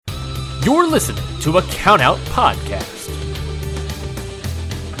You're listening to a Countout Podcast.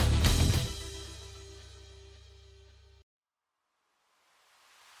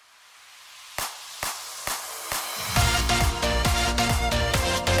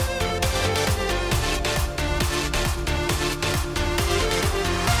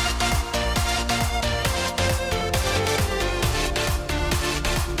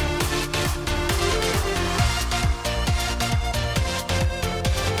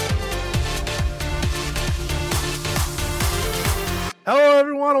 Hello,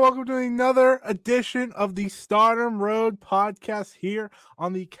 everyone, and welcome to another edition of the Stardom Road Podcast here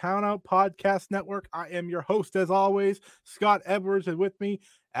on the Countout Podcast Network. I am your host, as always, Scott Edwards, and with me,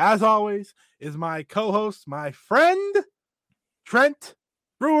 as always, is my co-host, my friend, Trent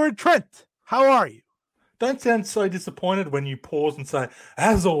Brewer. Trent, how are you? Don't sound so disappointed when you pause and say,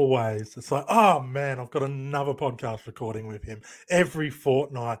 as always. It's like, oh man, I've got another podcast recording with him. Every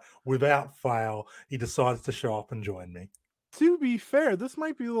fortnight, without fail, he decides to show up and join me. To be fair, this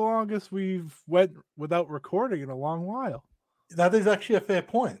might be the longest we've went without recording in a long while. That is actually a fair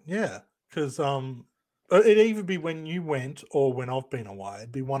point, yeah. Because it'd either be when you went or when I've been away.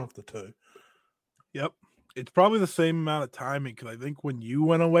 It'd be one of the two. Yep. It's probably the same amount of timing because I think when you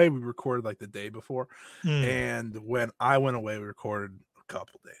went away, we recorded like the day before. And when I went away, we recorded a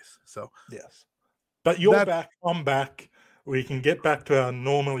couple days. So, yes. But you're back. I'm back. We can get back to our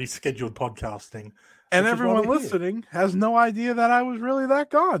normally scheduled podcasting. And everyone listening has no idea that I was really that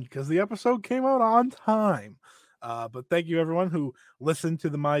gone because the episode came out on time. But thank you, everyone who listened to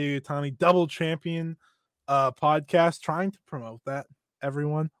the Mayu Iwatani Double Champion podcast. Trying to promote that,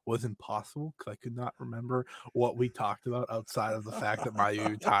 everyone, was impossible because I could not remember what we talked about outside of the fact that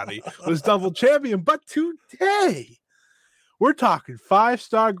Mayu Iwatani was double champion. But today, we're talking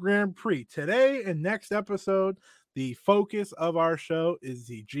 5-star Grand Prix. Today and next episode, the focus of our show is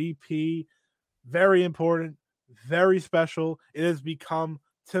the GP. Very important, very special. It has become,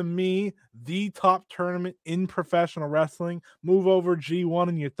 to me, the top tournament in professional wrestling. Move over G1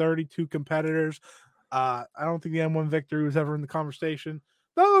 and your 32 competitors. I don't think the M1 victory was ever in the conversation,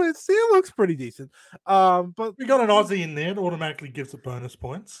 though it looks pretty decent. But we got an Aussie in there. It automatically gives it bonus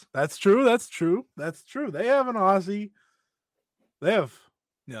points. That's true. That's true. That's true. They have an Aussie. They only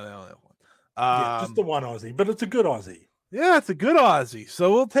have one. Just the one Aussie, but it's a good Aussie. Yeah, it's a good Aussie,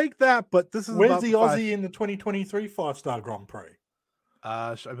 so we'll take that. But this is where's the Aussie in the 2023 5-star Grand Prix?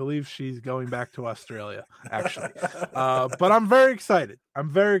 I believe she's going back to Australia, actually. But I'm very excited.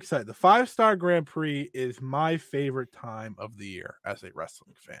 The 5-star Grand Prix is my favorite time of the year as a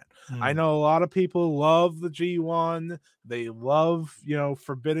wrestling fan. I know a lot of people love the G1. They love,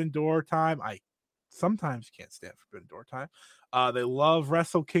 Forbidden Door time. I sometimes can't stand Forbidden Door time. They love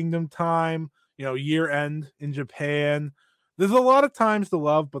Wrestle Kingdom time. Year end in Japan. There's a lot of times to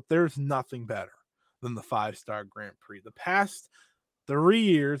love, but there's nothing better than the 5-star Grand Prix. The past 3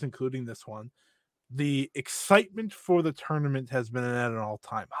 years, including this one, the excitement for the tournament has been at an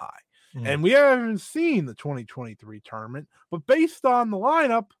all-time high. And we haven't seen the 2023 tournament, but based on the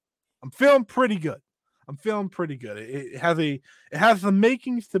lineup, I'm feeling pretty good. It has the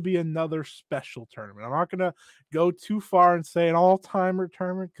makings to be another special tournament. I'm not going to go too far and say an all-timer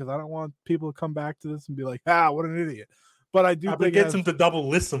tournament because I don't want people to come back to this and be like, what an idiot. But I do think it gets them to double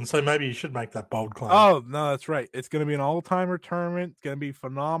listen, so maybe you should make that bold claim. Oh, no, that's right. It's going to be an all-timer tournament. It's going to be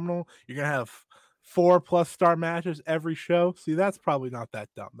phenomenal. You're going to have 4+ star matches every show. See, that's probably not that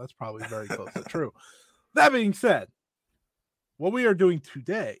dumb. That's probably very close to true. That being said, what we are doing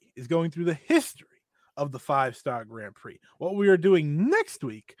today is going through the history of the 5-star Grand Prix. What we are doing next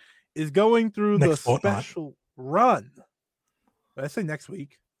week is going through the special run. Did I say next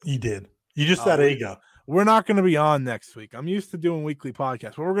week? You did. You just that eager. We're not going to be on next week. I'm used to doing weekly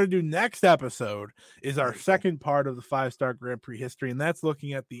podcasts. What we're going to do next episode is our second part of the 5-star Grand Prix history, and that's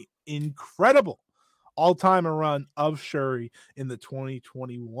looking at the incredible all-time run of Shuri in the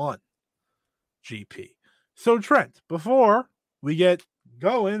 2021 GP. So, Trent, before we get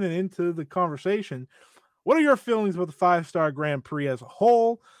going and into the conversation, what are your feelings about the 5-star Grand Prix as a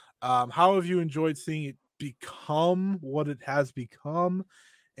whole? How have you enjoyed seeing it become what it has become?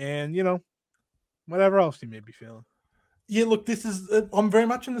 And, whatever else you may be feeling. Yeah, look, I'm very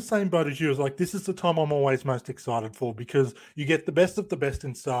much in the same boat as you. This is the time I'm always most excited for because you get the best of the best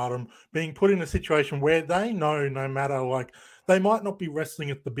in Stardom being put in a situation where they know no matter, they might not be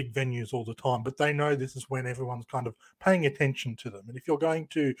wrestling at the big venues all the time, but they know this is when everyone's kind of paying attention to them. And if you're going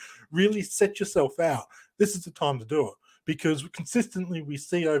to really set yourself out, this is the time to do it. Because consistently we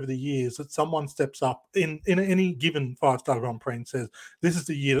see over the years that someone steps up in any given 5-star Grand Prix and says, this is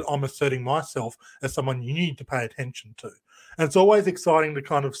the year that I'm asserting myself as someone you need to pay attention to. And it's always exciting to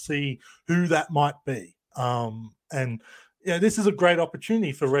kind of see who that might be. And yeah, this is a great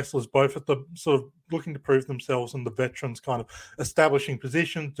opportunity for wrestlers, both at the sort of looking to prove themselves and the veterans kind of establishing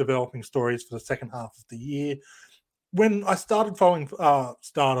positions, developing stories for the second half of the year. When I started following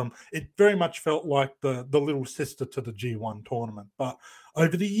Stardom, it very much felt like the little sister to the G1 tournament. But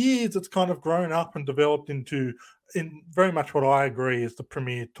over the years, it's kind of grown up and developed into in very much what I agree is the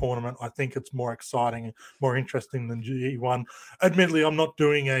premier tournament. I think it's more exciting, more interesting than G1. Admittedly, I'm not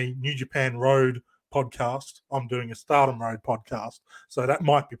doing a New Japan Road podcast. I'm doing a Stardom Road podcast, so that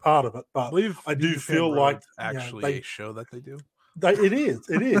might be part of it. But I do feel like actually a show that they do. It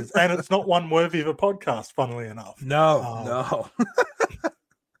is, and it's not one worthy of a podcast. Funnily enough, no.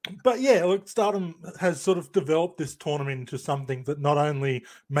 But yeah, look, Stardom has sort of developed this tournament into something that not only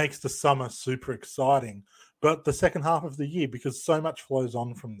makes the summer super exciting, but the second half of the year, because so much flows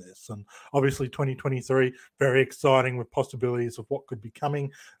on from this. And obviously 2023, very exciting with possibilities of what could be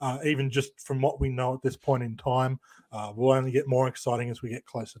coming. Even just from what we know at this point in time, will only get more exciting as we get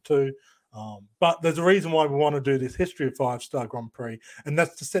closer to. But there's a reason why we want to do this History of 5-Star Grand Prix, and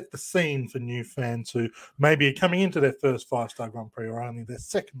that's to set the scene for new fans who maybe are coming into their first 5-Star Grand Prix or only their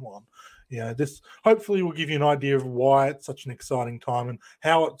second one. This hopefully will give you an idea of why it's such an exciting time and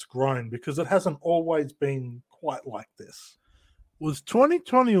how it's grown, because it hasn't always been quite like this. Was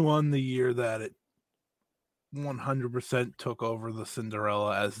 2021 the year that it 100% took over the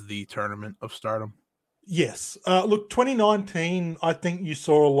Cinderella as the tournament of Stardom? Yes. Look, 2019, I think you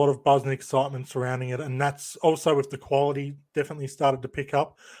saw a lot of buzz and excitement surrounding it, and that's also with the quality definitely started to pick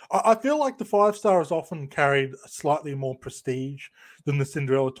up. I feel like the 5-Star has often carried slightly more prestige than the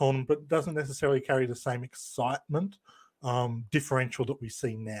Cinderella tournament, but doesn't necessarily carry the same excitement differential that we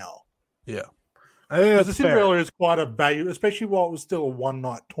see now. Yeah. I think the Cinderella is quite a value, especially while it was still a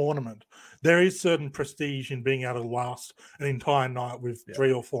one-night tournament. There is certain prestige in being able to last an entire night with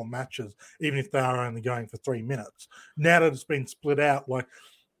 3 or 4 matches, even if they are only going for 3 minutes. Now that it's been split out, like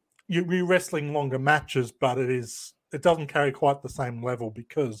you're wrestling longer matches, but it doesn't carry quite the same level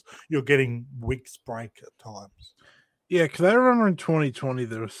because you're getting weeks break at times. Yeah, because I remember in 2020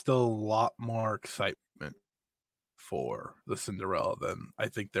 there was still a lot more excitement for the Cinderella than I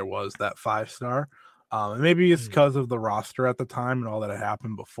think there was that 5-star. And maybe it's because of the roster at the time and all that had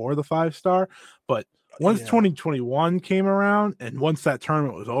happened before the 5-star. But once 2021 came around and once that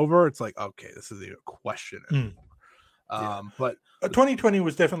tournament was over, it's like, okay, this isn't even a question anymore. But 2020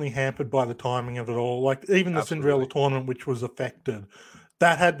 was definitely hampered by the timing of it all. Like even the Cinderella tournament, which was affected,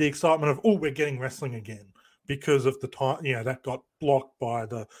 that had the excitement of, oh, we're getting wrestling again. Because of the time, that got blocked by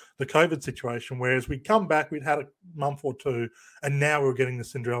the COVID situation. Whereas we'd come back, we'd had a month or two, and now we were getting the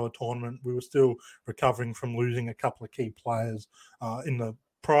Cinderella tournament. We were still recovering from losing a couple of key players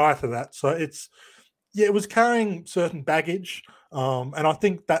prior to that. So it was carrying certain baggage, and I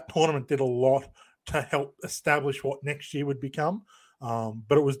think that tournament did a lot to help establish what next year would become.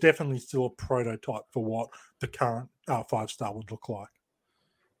 But it was definitely still a prototype for what the current 5-star would look like.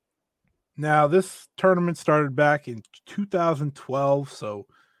 Now, this tournament started back in 2012, so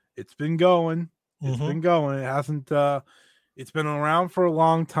it's been going. It's been going. It hasn't. It's been around for a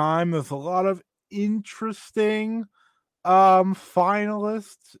long time. There's a lot of interesting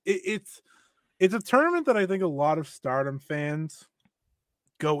finalists. It's a tournament that I think a lot of Stardom fans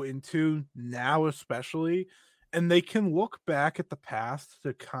go into now, especially, and they can look back at the past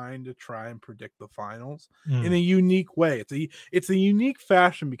to kind of try and predict the finals in a unique way. It's a unique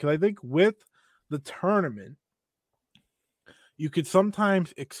fashion because I think with the tournament, you could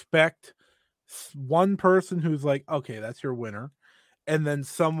sometimes expect one person who's like, okay, that's your winner, and then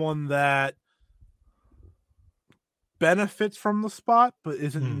someone that benefits from the spot but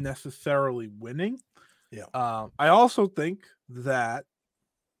isn't necessarily winning. I also think that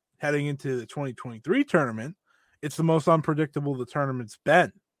heading into the 2023 tournament, it's the most unpredictable the tournament's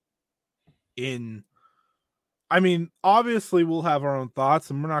been. Obviously we'll have our own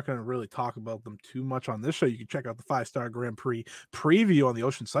thoughts and we're not going to really talk about them too much on this show. You can check out the 5-Star Grand Prix preview on the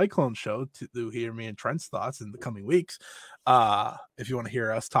Ocean Cyclone show to hear me and Trent's thoughts in the coming weeks. If you want to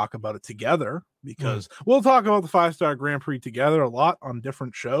hear us talk about it together, because we'll talk about the 5-Star Grand Prix together a lot on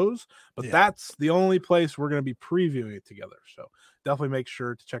different shows, but that's the only place we're going to be previewing it together. So definitely make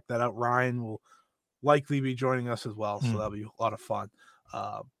sure to check that out. Ryan will likely be joining us as well, so that'll be a lot of fun.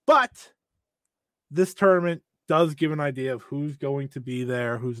 But this tournament does give an idea of who's going to be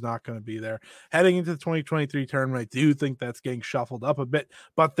there, who's not going to be there. Heading into the 2023 tournament, I do think that's getting shuffled up a bit,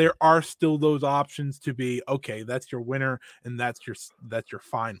 but there are still those options to be, okay, that's your winner and that's your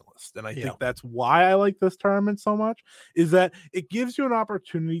finalist. And I think that's why I like this tournament so much, is that it gives you an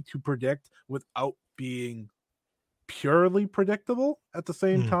opportunity to predict without being purely predictable at the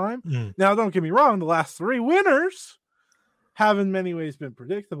same time. Mm. Now, don't get me wrong, the last 3 winners have in many ways been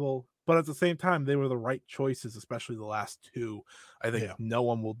predictable, but at the same time, they were the right choices, especially the last 2. I think no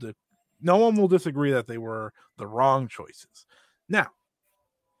one will disagree that they were the wrong choices. Now,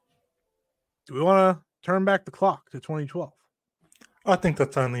 do we want to turn back the clock to 2012? I think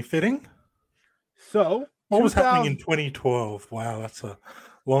that's only fitting. So, what was happening in 2012? Wow, that's a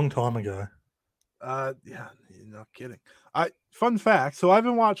long time ago. Yeah, you're not kidding. Fun fact. So I've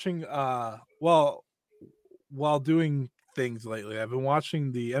been watching while doing things lately, I've been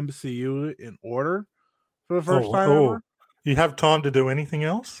watching the MCU in order for the first time ever. You have time to do anything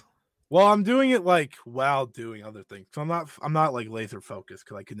else? Well, I'm doing it like while doing other things. So I'm not like laser focused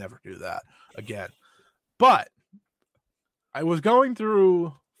because I could never do that again. But I was going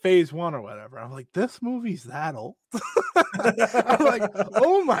through phase 1 or whatever. I'm like, this movie's that old. I'm like,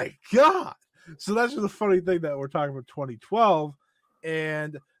 oh my God. So that's just a funny thing that we're talking about 2012.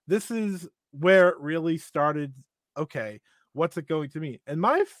 And this is where it really started. Okay, what's it going to mean? And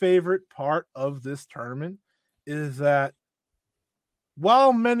my favorite part of this tournament is that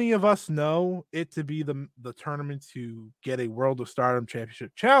while many of us know it to be the tournament to get a World of Stardom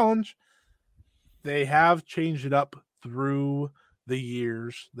Championship challenge, they have changed it up through the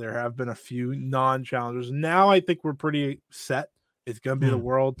years. There have been a few non-challengers. Now I think we're pretty set. It's going to be the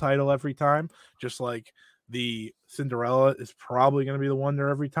world title every time, just like the Cinderella is probably going to be the Wonder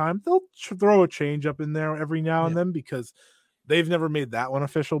every time. They'll throw a change up in there every now and then because they've never made that one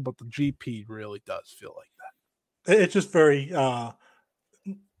official, but the GP really does feel like that. It's just very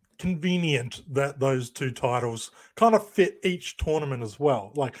convenient that those 2 titles kind of fit each tournament as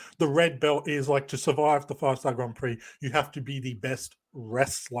well. Like the red belt is like, to survive the 5-star Grand Prix, you have to be the best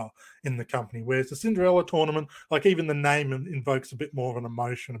wrestler in the company, whereas the Cinderella tournament, like even the name invokes a bit more of an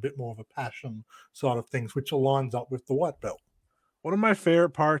emotion, a bit more of a passion side of things, which aligns up with the white belt. One of my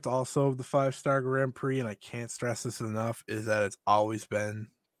favorite parts also of the 5-star Grand Prix, and I can't stress this enough, is that it's always been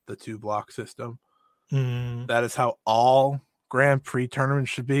the 2-block system. That is how all Grand Prix tournaments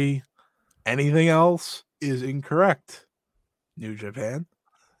should be. Anything else is incorrect. New Japan.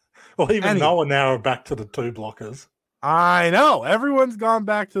 Well, even Noah now are back to the 2 blockers. I know. Everyone's gone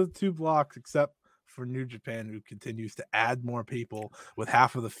back to the 2 blocks except for New Japan, who continues to add more people with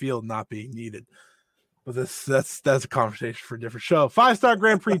half of the field not being needed. But that's a conversation for a different show. 5-star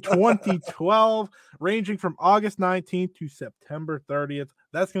Grand Prix 2012, ranging from August 19th to September 30th.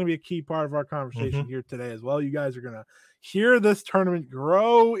 That's going to be a key part of our conversation here today as well. You guys are going to hear this tournament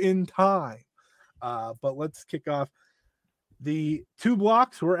grow in time. But let's kick off. The 2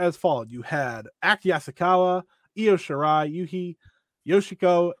 blocks were as followed. You had Aki Yasukawa, Io Shirai, Yuhi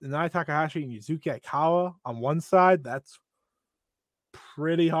Yoshiko, Nanae Takahashi, and Yuzuki Aikawa on one side. That's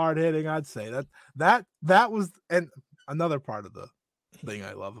pretty hard hitting, I'd say. That was, and another part of the thing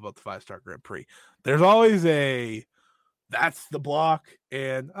I love about the 5-star Grand Prix. There's always that's the block,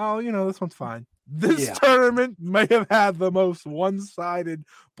 and this one's fine. This tournament may have had the most one-sided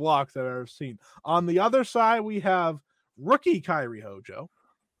blocks I've ever seen. On the other side, we have rookie Kairi Hojo,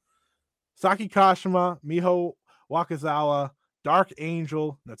 Saki Kashima, Miho Wakazawa, Dark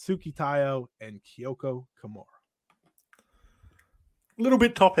Angel, Natsuki Tayo, and Kyoko Kimura. A little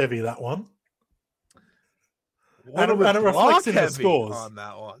bit top heavy, that one. And it reflects in the scores on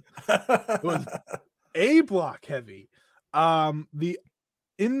that one. It was A block heavy.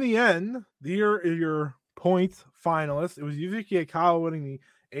 In the end, your points finalists, it was Yuzuki Aikawa winning the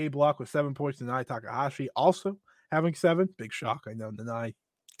A block with 7 points, and Nanae Takahashi also having 7. Big shock. I know Nanae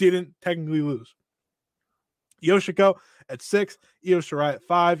didn't technically lose. Yoshiko at 6, Io Shirai at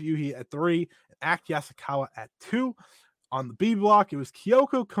 5, Yuhi at 3, and Aki Yasukawa at 2. On the B block, it was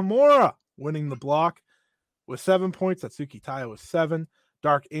Kyoko Kimura winning the block with 7 points. Natsuki Tayo was 7.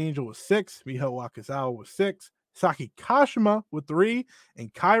 Dark Angel was 6. Miho Wakazawa was 6. Saki Kashima with 3.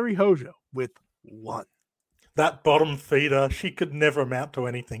 And Kairi Hojo with 1. That bottom feeder, she could never amount to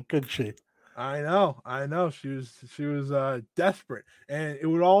anything, could she? I know. She was desperate. And it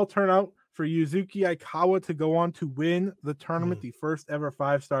would all turn out for Yuzuki Aikawa to go on to win the tournament, the first ever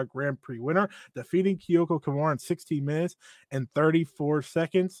 5-star Grand Prix winner, defeating Kyoko Kimura in 16 minutes and 34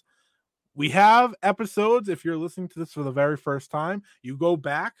 seconds. We have episodes, if you're listening to this for the very first time, you go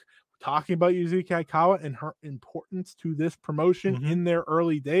back talking about Yuzuki Aikawa and her importance to this promotion in their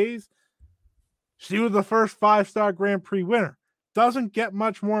early days. She was the first 5-star Grand Prix winner. Doesn't get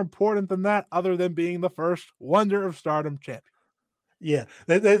much more important than that other than being the first Wonder of Stardom champion. Yeah,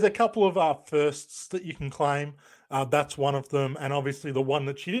 there's a couple of firsts that you can claim. That's one of them. And obviously the one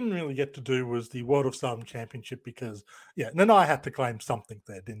that she didn't really get to do was the World of Stardom Championship because, Nanae had to claim something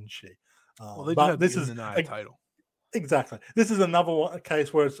there, didn't she? Well, they did have this is the Nanae title. Exactly. This is another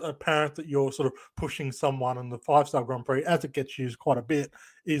case where it's apparent that you're sort of pushing someone, and the 5-star Grand Prix, as it gets used quite a bit,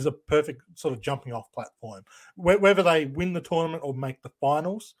 is a perfect sort of jumping off platform. Whether they win the tournament or make the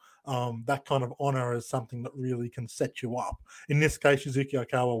finals, that kind of honor is something that really can set you up. In this case, Yuzuki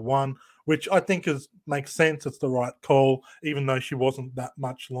Okawa won, which I think makes sense. It's the right call, even though she wasn't that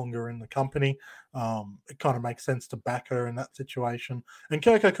much longer in the company. It kind of makes sense to back her in that situation. And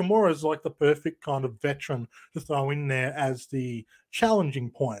Kyoko Kimura is like the perfect kind of veteran to throw in there as the challenging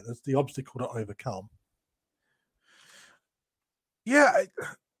point, as the obstacle to overcome. Yeah,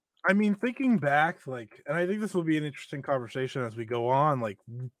 I mean, thinking back, and I think this will be an interesting conversation as we go on,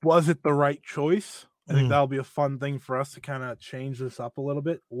 was it the right choice? I think that'll be a fun thing for us to kind of change this up a little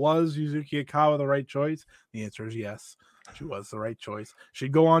bit. Was Yuzuki Okawa the right choice? The answer is yes. She was the right choice.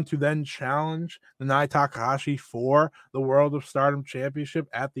 She'd go on to then challenge Nanae Takahashi for the World of Stardom Championship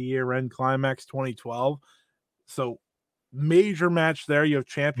at the year-end Climax 2012. So, major match there. You have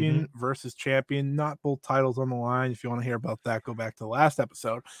champion versus champion, not both titles on the line. If you want to hear about that, go back to the last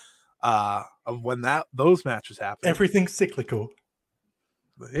episode of when those matches happen. Everything's cyclical.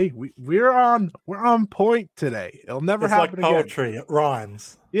 Hey, we're on point today. It'll never happen like poetry. again. It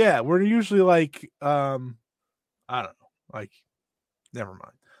rhymes. Yeah, we're usually I don't know, never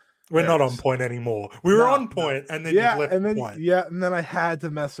mind. We're not on point anymore. We were on point, and then you left point. Yeah, and then I had to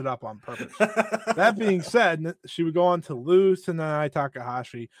mess it up on purpose. That being said, she would go on to lose to Nanae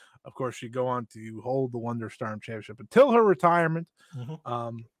Takahashi. Of course, she'd go on to hold the Wonder Stardom Championship until her retirement.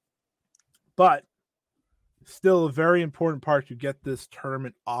 But still a very important part to get this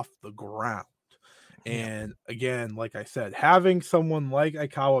tournament off the ground. And again, like I said, having someone like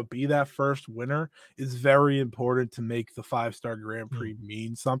Aikawa be that first winner is very important to make the 5-star Grand Prix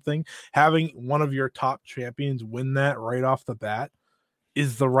mean something. Having one of your top champions win that right off the bat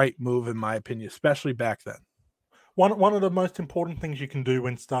is the right move, in my opinion, especially back then. One of the most important things you can do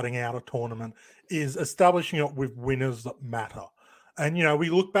when starting out a tournament is establishing it with winners that matter. And, we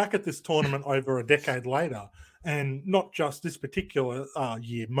look back at this tournament over a decade later, and not just this particular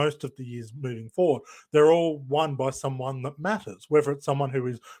year, most of the years moving forward, they're all won by someone that matters, whether it's someone who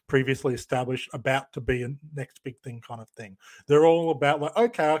is previously established, about to be a next big thing kind of thing. They're all about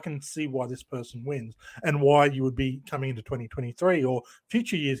okay, I can see why this person wins and why you would be coming into 2023 or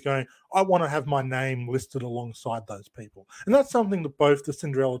future years going, I want to have my name listed alongside those people. And that's something that both the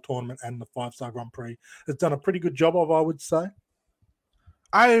Cinderella tournament and the 5-star Grand Prix has done a pretty good job of, I would say.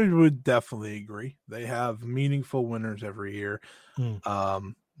 I would definitely agree. They have meaningful winners every year.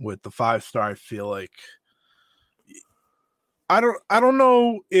 With the 5-star, I feel like I don't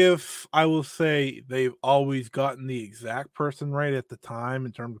know if I will say they've always gotten the exact person right at the time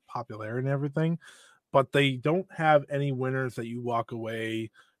in terms of popularity and everything, but they don't have any winners that you walk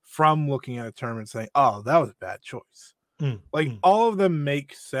away from looking at a tournament saying, "Oh, that was a bad choice." All of them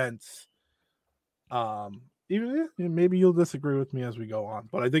make sense. Even maybe you'll disagree with me as we go on,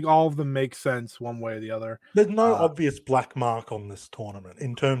 but I think all of them make sense one way or the other. There's no obvious black mark on this tournament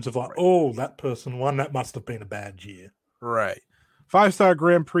in terms of that person won. That must have been a bad year. Right. 5-star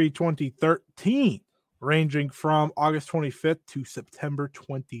Grand Prix 2013, ranging from August 25th to September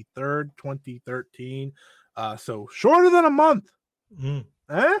 23rd, 2013. So shorter than a month.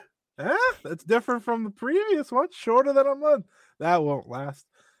 That's different from the previous one. Shorter than a month. That won't last.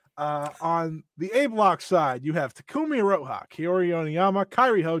 On the A block side, you have Takumi Iroha, Kiori Oniyama,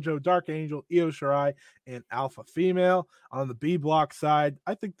 Kairi Hojo, Dark Angel, Io Shirai, and Alpha Female. On the B block side,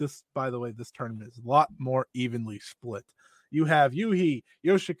 I think this tournament is a lot more evenly split. You have Yuhi,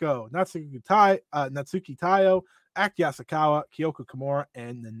 Yoshiko, Natsuki Tayo, Aki Yasukawa, Kyoko Kimura,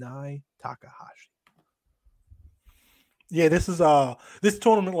 and Nanae Takahashi. Yeah, this is this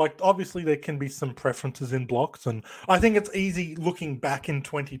tournament, obviously there can be some preferences in blocks, and I think it's easy looking back in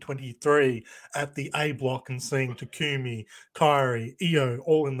 2023 at the A block and seeing Takumi, Kairi, Io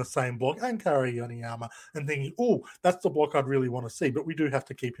all in the same block, and Kairi Oniyama, and thinking, oh, that's the block I'd really want to see. But we do have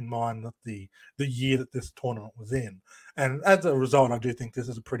to keep in mind that the year that this tournament was in. And as a result, I do think this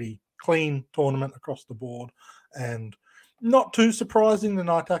is a pretty clean tournament across the board, and not too surprising that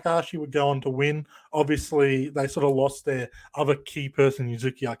Nanae Takahashi would go on to win. Obviously, they sort of lost their other key person,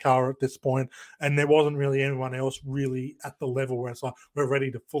 Yuzuki Aikawa, at this point, and there wasn't really anyone else really at the level where it's we're ready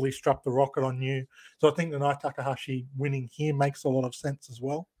to fully strap the rocket on you. So I think Nanae Takahashi winning here makes a lot of sense as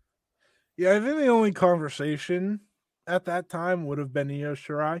well. Yeah, I think the only conversation at that time would have been Io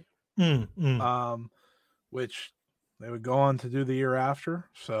Shirai, which they would go on to do the year after.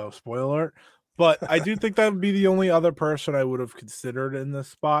 So, spoiler alert. But I do think that would be the only other person I would have considered in this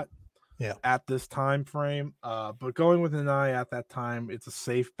spot at this time frame. But going with Nanae at that time, it's a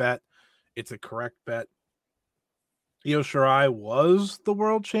safe bet. It's a correct bet. Io Shirai was the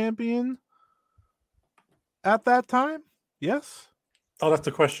world champion at that time? Yes. Oh, that's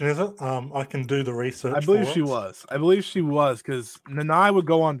the question, is it? I can do the research. I believe for she us. was. I believe she was because Nanai would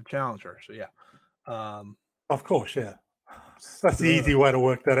go on to challenge her. So yeah. Of course, yeah. That's the easy way to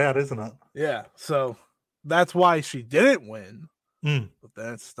work that out, isn't it? Yeah. So that's why she didn't win. Mm. But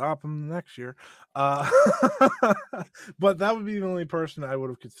then stop him next year. But that would be the only person I would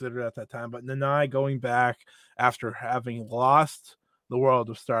have considered at that time. But Nanai going back after having lost the World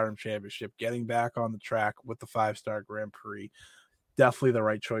of Stardom Championship, getting back on the track with the 5-star Grand Prix, definitely the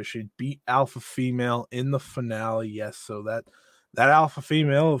right choice. She beat Alpha Female in the finale. Yes, so that Alpha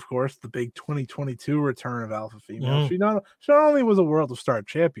Female, of course, the big 2022 return of Alpha Female. She not only was a World of Stardom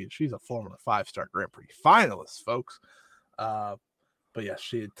champion, she's a former 5-star Grand Prix finalist, folks. But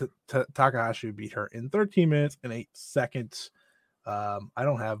yes, Takahashi beat her in 13 minutes and 8 seconds. I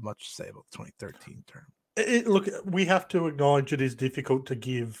don't have much to say about the 2013 term. Look, we have to acknowledge it is difficult to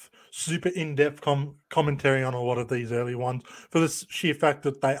give super in-depth commentary on a lot of these early ones for the sheer fact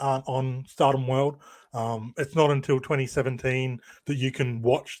that they aren't on Stardom World. It's not until 2017 that you can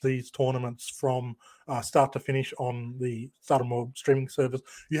watch these tournaments from start to finish on the Stardom World streaming service.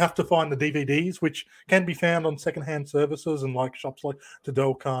 You have to find the DVDs, which can be found on secondhand services and like shops like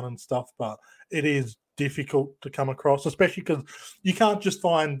Tadalkan and stuff, but it is difficult to come across, especially because you can't just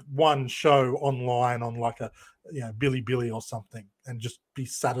find one show online on like a Billy or something and just be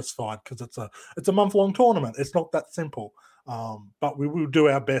satisfied because it's a month-long tournament. It's not that simple. But we will do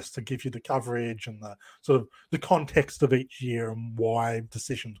our best to give you the coverage and the sort of the context of each year and why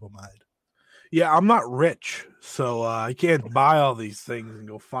decisions were made. Yeah, I'm not rich, so I can't buy all these things and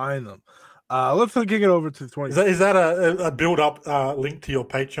go find them. Let's kick it over to the 20. Is that a build-up link to your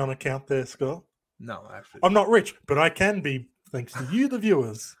Patreon account there, Scott? No, actually. I'm not rich, but I can be thanks to you, the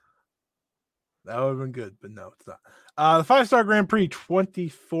viewers. That would have been good, but no, it's not. The 5-star Grand Prix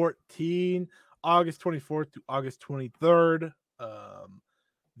 2014, August 24th to August 23rd.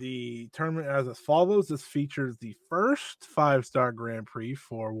 The tournament as follows. This features the first 5-star Grand Prix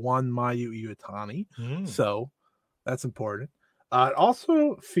for one Mayu Iwatani. So that's important. It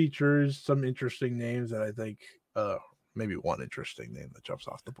also features some interesting names that I think maybe one interesting name that jumps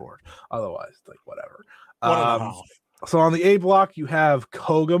off the board. Otherwise, like whatever. So on the A block, you have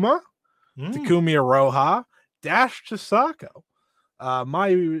Kogama, Takumi Aroha, Dash Chisako,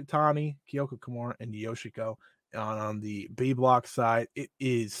 Mayu Iwatani, Kyoko Kimura, and Yoshiko. On the B block side, it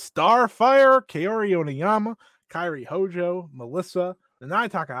is Starfire, Kaori Oniyama, Kairi Hojo, Melissa,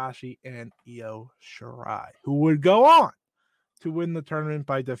 Nanai Takahashi, and Io Shirai, who would go on to win the tournament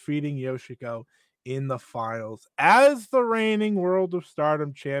by defeating Yoshiko in the finals as the reigning World of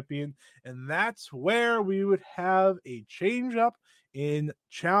Stardom champion. And that's where we would have a change up in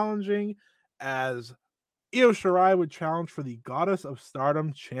challenging, as Io Shirai would challenge for the Goddess of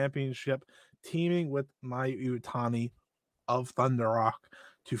Stardom championship, teaming with Mayu Iwatani of Thunder Rock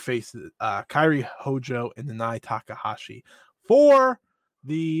to face Kairi Hojo and Nanai Takahashi for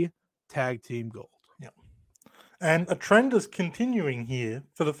the tag team gold. Yep. And a trend is continuing here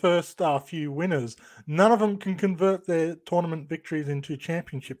for the first few winners. None of them can convert their tournament victories into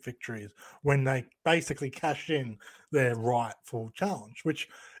championship victories when they basically cash in their rightful challenge, which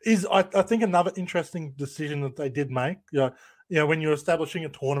is, I think, another interesting decision that they did make. When you're establishing a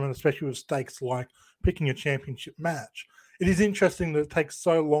tournament, especially with stakes like picking a championship match, it is interesting that it takes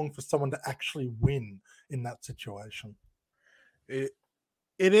so long for someone to actually win in that situation. It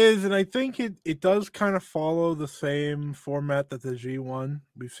is, and I think it does kind of follow the same format that the G1.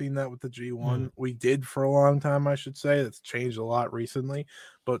 We've seen that with the G1. We did for a long time, I should say. That's changed a lot recently,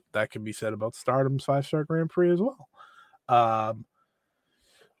 but that can be said about Stardom's 5-star Grand Prix as well.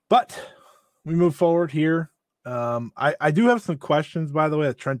 But we move forward here. I do have some questions, by the way,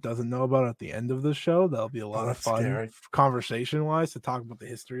 that Trent doesn't know about at the end of the show. That'll be a lot of fun conversation-wise to talk about the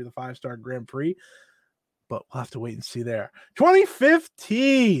history of the 5-star Grand Prix. But we'll have to wait and see there.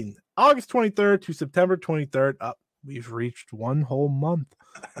 2015, August 23rd to September 23rd. We've reached one whole month.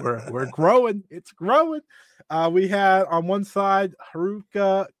 We're growing. It's growing. We had on one side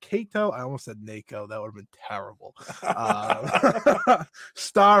Haruka Kato. I almost said Nako. That would have been terrible.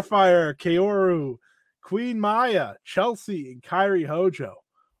 Starfire, Kaoru, Queen Maya, Chelsea, and Kairi Hojo.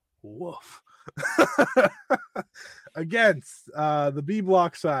 Woof. Against the B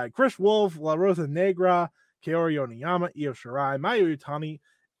block side, Chris Wolf, La Rosa Negra, Kaori Oniyama, Io Shirai, Mayu Iwatani,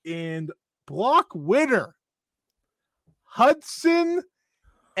 and block winner Hudson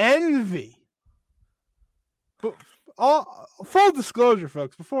Envy. But full disclosure,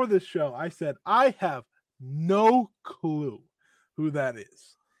 folks, before this show, I said I have no clue who that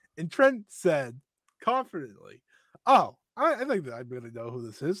is. And Trent said confidently, oh, I think that I'm going to know who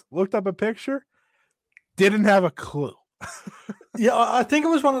this is. Looked up a picture, didn't have a clue. Yeah, I think it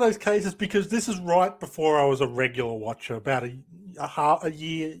was one of those cases because this is right before I was a regular watcher, about a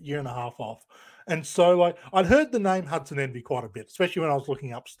year and a half off. And so, like, I'd heard the name Hudson Envy quite a bit, especially when I was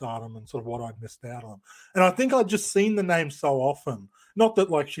looking up Stardom and sort of what I'd missed out on. And I think I'd just seen the name so often. Not that,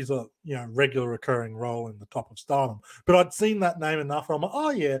 like, she's a regular recurring role in the top of Stardom, but I'd seen that name enough. And I'm like,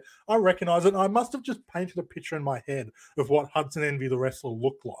 oh, yeah, I recognize it. And I must have just painted a picture in my head of what Hudson Envy, the wrestler,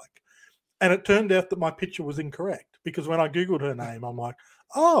 looked like. And it turned out that my picture was incorrect because when I Googled her name, I'm like,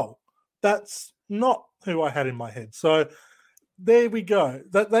 oh, that's not who I had in my head. So there we go.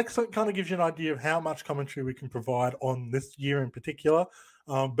 That kind of gives you an idea of how much commentary we can provide on this year in particular.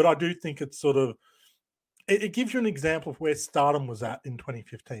 But I do think it's sort of, it gives you an example of where Stardom was at in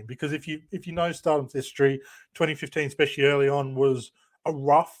 2015. Because if you know Stardom's history, 2015, especially early on, was a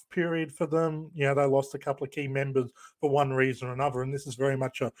rough period for them. They lost a couple of key members for one reason or another, and this is very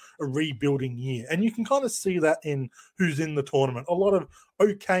much a rebuilding year. And you can kind of see that in who's in the tournament. A lot of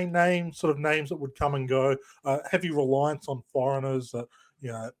okay names, sort of names that would come and go, heavy reliance on foreigners,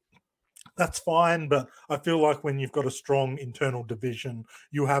 that's fine, but I feel like when you've got a strong internal division,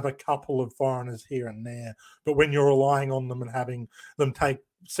 you have a couple of foreigners here and there. But when you're relying on them and having them take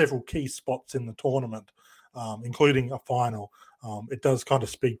several key spots in the tournament, including a final, it does kind of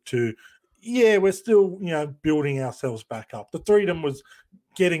speak to, we're still, building ourselves back up. The Freedom was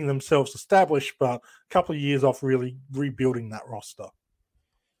getting themselves established, but a couple of years off really rebuilding that roster.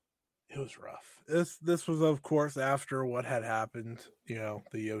 It was rough. This was, of course, after what had happened, the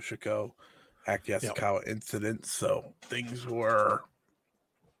Yoshiko Yasukawa incident. So things were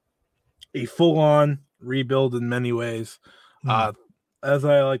a full-on rebuild in many ways. As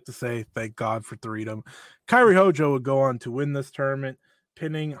I like to say, thank God for Freedom. Kairi Hojo would go on to win this tournament,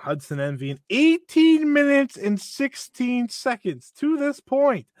 pinning Hudson Envy in 18 minutes and 16 seconds to this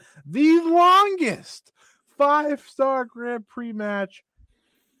point. The longest 5-star Grand Prix match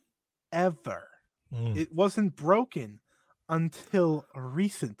ever. It wasn't broken until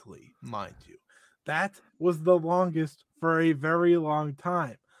recently, mind you. That was the longest for a very long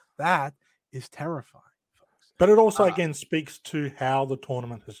time. That is terrifying, folks. But it also, again, speaks to how the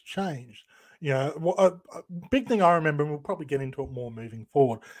tournament has changed. A big thing I remember, and we'll probably get into it more moving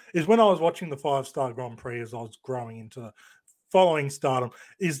forward, is when I was watching the 5-star Grand Prix as I was growing into following Stardom,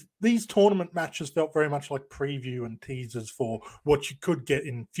 is these tournament matches felt very much like preview and teasers for what you could get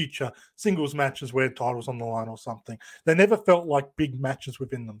in future singles matches where titles on the line or something. They never felt like big matches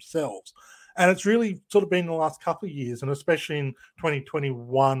within themselves. And it's really sort of been the last couple of years, and especially in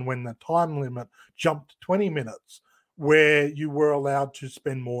 2021 when the time limit jumped to 20 minutes, where you were allowed to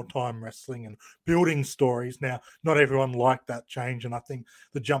spend more time wrestling and building stories. Now, not everyone liked that change, and I think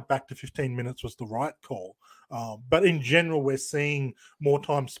the jump back to 15 minutes was the right call. But in general, we're seeing more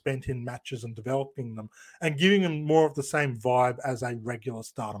time spent in matches and developing them and giving them more of the same vibe as a regular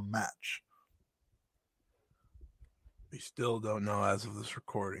Stardom match. We still don't know as of this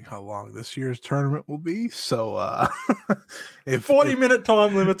recording how long this year's tournament will be. So if 40-minute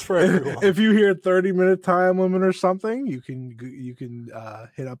time limits for everyone. If you hear 30-minute time limit or something, you can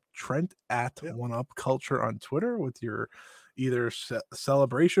hit up Trent at OneUpCulture on Twitter with your either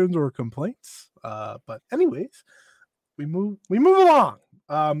celebrations or complaints. But anyways, we move along.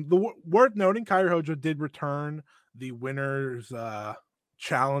 Worth noting, Kairi Hojo did return the winner's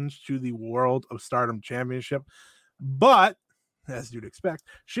challenge to the World of Stardom Championship. But, as you'd expect,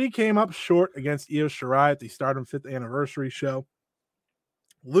 she came up short against Io Shirai at the Stardom 5th anniversary show,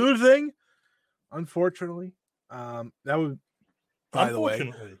 losing, unfortunately. That would, by the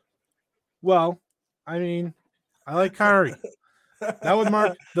way. Well, I mean, I like Kairi. That would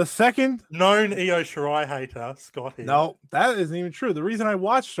mark the second known Io Shirai hater, Scott. Here. No, that isn't even true. The reason I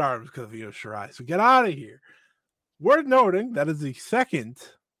watched Stardom is because of Io Shirai. So get out of here. Worth noting, that is the second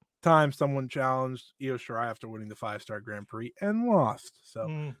time someone challenged Io Shirai after winning the 5-star Grand Prix and lost.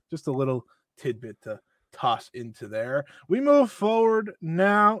 So just a little tidbit to toss into there. We move forward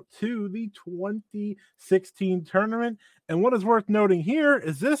now to the 2016 tournament. And what is worth noting here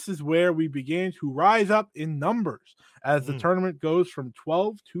is this is where we began to rise up in numbers as the tournament goes from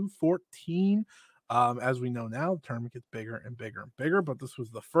 12 to 14. As we know now, the tournament gets bigger and bigger and bigger, but this was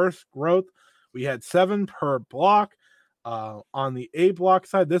the first growth. We had 7 per block. On the A block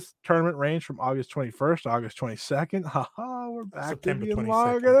side, this tournament ranged from August 21st to August 22nd. We're back September to being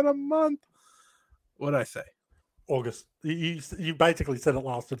longer than a month. What'd I say? August. You basically said it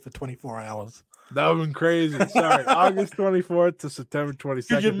lasted for 24 hours. That would have been crazy. Sorry. August 24th to September 22nd.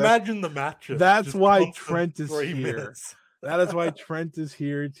 Could you imagine the matches? That's why Trent is here. Minutes. That is why Trent is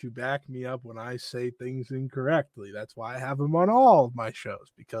here to back me up when I say things incorrectly. That's why I have him on all of my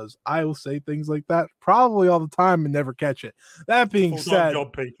shows, because I will say things like that probably all the time and never catch it. That being said,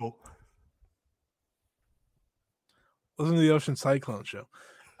 job, people. Listen to the Ocean Cyclone show.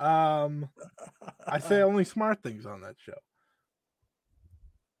 I say only smart things on that show.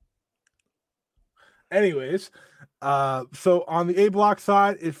 Anyways, so on the A block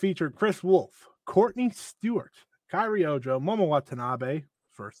side, it featured Chris Wolf, Courtney Stewart, Kairi Ojo, Momo Watanabe,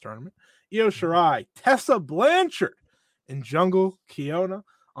 first tournament, Io Shirai, Tessa Blanchard, and Jungle Kiona.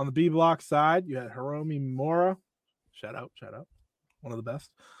 On the B block side, you had Hiromi Mora. Shout out. One of the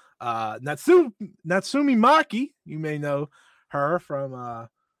best. Natsumi Maki, you may know her from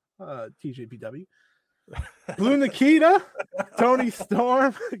TJPW. Blue Nikita, Tony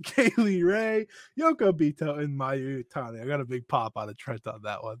Storm, Kaylee Ray, Yoko Bito, and Mayu Utani. I got a big pop out of Trent on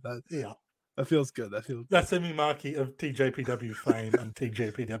that one. That feels good. That's Natsumi Maki of TJPW fame and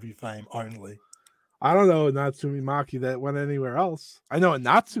TJPW fame only. I don't know a Natsumi Maki that went anywhere else. I know a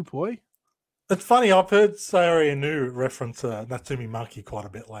Natsupoi. It's funny, I've heard Sayori Anu reference Natsumi Maki quite a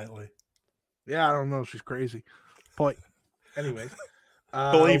bit lately. Yeah, I don't know. She's crazy. Point. Anyways.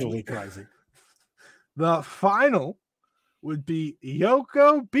 Believably crazy. The final would be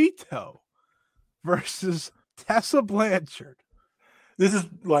Yoko Bito versus Tessa Blanchard. This is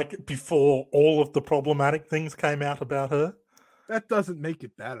like before all of the problematic things came out about her. That doesn't make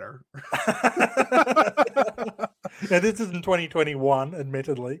it better. Now, this is in 2021,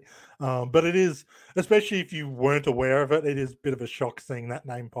 admittedly, but it is, especially if you weren't aware of it, it is a bit of a shock seeing that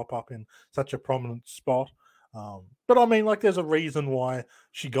name pop up in such a prominent spot. But I mean, like, there's a reason why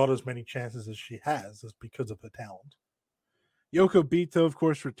she got as many chances as she has, is because of her talent. Yoko Bito, of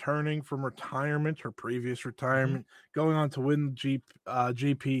course, returning from retirement, her previous retirement, going on to win the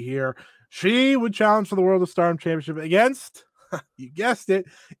GP here. She would challenge for the World of Stardom Championship against, you guessed it,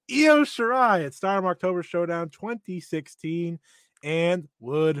 Io Shirai at Stardom October Showdown 2016, and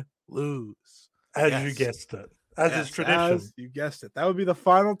would lose. As you guessed it. As is tradition. As you guessed it. That would be the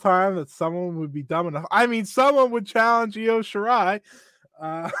final time that someone would be dumb enough. I mean, someone would challenge Io Shirai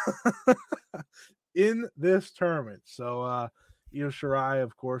in this tournament. So Io Shirai,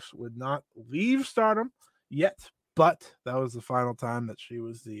 of course, would not leave Stardom yet, but that was the final time that she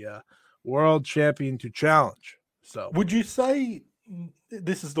was the world champion to challenge. So, would you say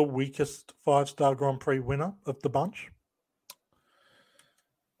this is the weakest 5-star Grand Prix winner of the bunch?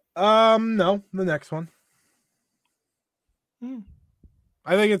 No, the next one.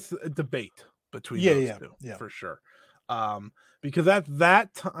 I think it's a debate between those two, for sure. Because at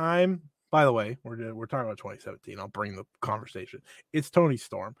that time, by the way, we're talking about 2017. I'll bring the conversation. It's Tony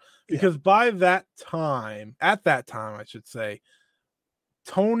Storm, because by that time, at that time, I should say,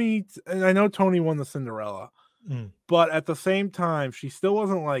 Tony, and I know Tony won the Cinderella, but at the same time, she still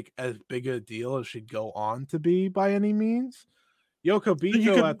wasn't like as big a deal as she'd go on to be by any means. Yoko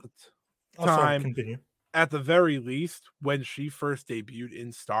Bito at the time, at the very least, when she first debuted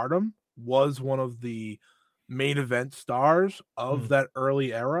in Stardom, was one of the main event stars of that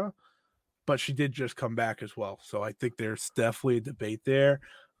early era, but she did just come back as well. So I think there's definitely a debate there.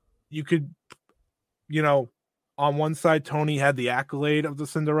 You could, on one side, Tony had the accolade of the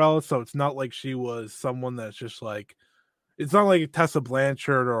Cinderella, so it's not like she was someone that's just like, it's not like Tessa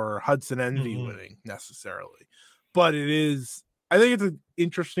Blanchard or Hudson Envy winning necessarily, but it is, I think it's an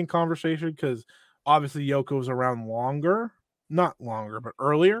interesting conversation because obviously Yoko was around not longer, but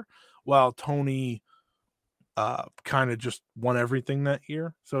earlier, while Tony kind of just won everything that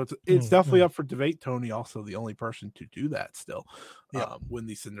year. So it's definitely up for debate. Tony also the only person to do that still, win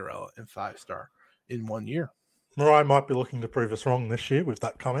the Cinderella and 5-star in 1 year. Mariah might be looking to prove us wrong this year with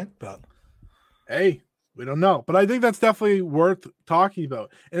that comment, but hey, we don't know. But I think that's definitely worth talking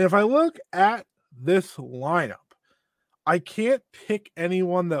about. And if I look at this lineup, I can't pick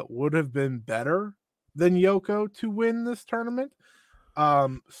anyone that would have been better than Yoko to win this tournament.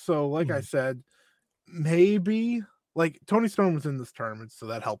 So like I said, maybe like Toni Storm was in this tournament, so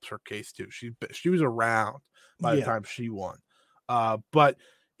that helps her case too. She was around by the time she won. But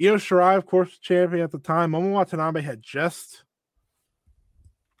Io Shirai, of course, champion at the time. Momo Watanabe had just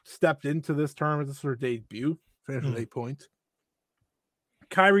stepped into this tournament. This is her debut. Finished with 8 points.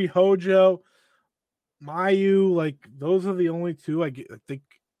 Kairi Hojo, Mayu, like those are the only two I think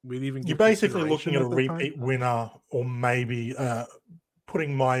we'd even. You're basically looking at a repeat winner, or maybe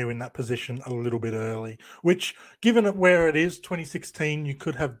putting Mayu in that position a little bit early, which, given it where it is, 2016, you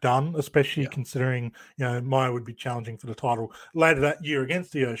could have done, especially considering Mayu would be challenging for the title later that year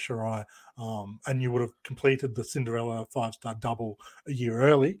against Io Shirai, and you would have completed the Cinderella 5-star double a year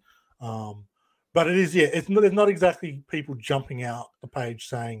early. But it is, there's not exactly people jumping out the page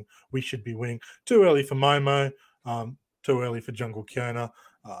saying we should be winning. Too early for Momo, too early for Jungle Kyona,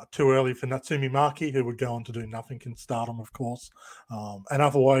 too early for Natsumi Maki, who would go on to do nothing in Stardom, of course. And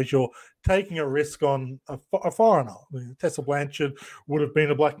otherwise, you're taking a risk on a foreigner. Tessa Blanchard would have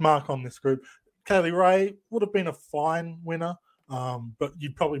been a black mark on this group. Kaylee Ray would have been a fine winner, but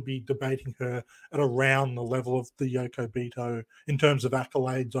you'd probably be debating her at around the level of the Yoko Bito in terms of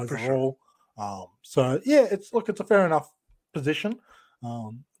accolades overall. It's a fair enough position,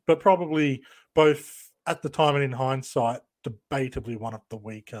 but probably both at the time and in hindsight, debatably one of the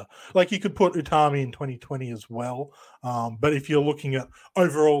weaker. Like you could put Utami in 2020 as well, but if you're looking at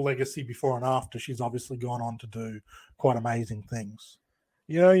overall legacy before and after, she's obviously gone on to do quite amazing things.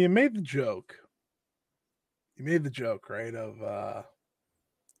 You know, you made the joke. Right, of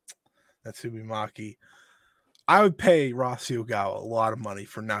Natsumi Maki. I would pay Rossi Ogawa a lot of money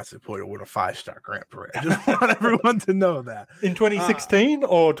for Natsupoi to win a 5-star Grand Prix. I just want everyone to know that. In 2016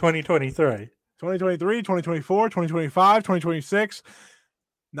 or 2023? 2023, 2024, 2025, 2026.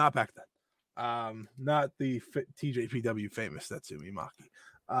 Not back then. Not the TJPW famous Natsumi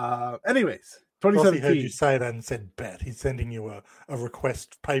Maki. Anyways, 2017. Rossi heard you say that and said bet. He's sending you a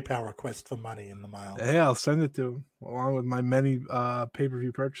request, PayPal request for money in the mail. Yeah, I'll send it to him along with my many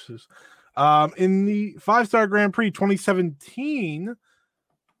pay-per-view purchases. In the 5-star Grand Prix 2017,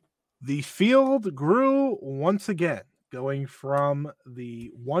 the field grew once again, going from the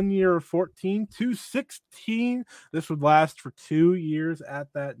 1 year of 14 to 16. This would last for 2 years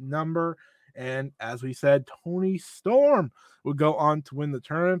at that number. And as we said, Toni Storm would go on to win the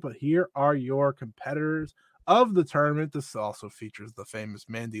tournament. But here are your competitors of the tournament. This also features the famous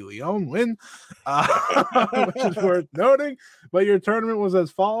Mandy Leon win, which is worth noting. But your tournament was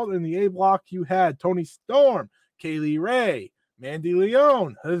as follows. In the A block, you had Toni Storm, Kaylee Ray, Mandy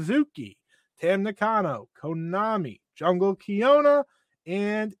Leon, Hazuki, Tam Nakano, Konami, Jungle Kyona,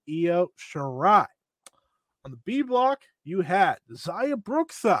 and Io Shirai. On the B block, you had Zaya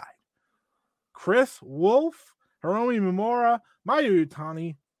Brookside, Chris Wolf, Hiromi Mimura, Mayu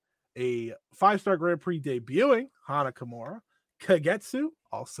Utani, a 5-star Grand Prix debuting Hana Kimura, Kagetsu,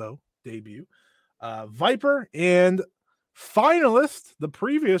 also debut, Viper, and finalist, the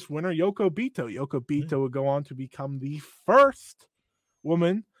previous winner, Yoko Bito. Yoko Bito would go on to become the first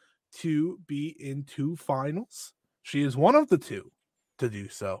woman to be in 2 finals. She is one of the 2 to do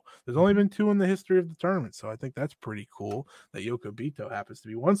so. There's only been 2 in the history of the tournament, so I think that's pretty cool that Yoko Bito happens to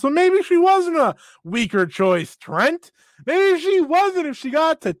be one. So maybe she wasn't a weaker choice, Trent. Maybe she wasn't if she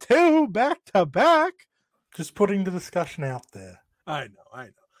got to 2 back-to-back. Just putting the discussion out there. I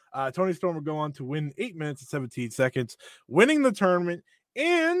know. Toni Storm would go on to win 8 minutes and 17 seconds, winning the tournament,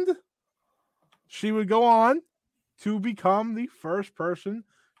 and she would go on to become the first person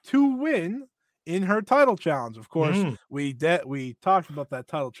to win in her title challenge. Of course, we talked about that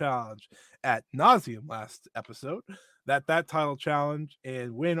title challenge at nauseum last episode, that title challenge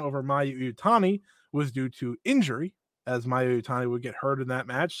and win over Mayu Utani was due to injury, as Mayu Utani would get hurt in that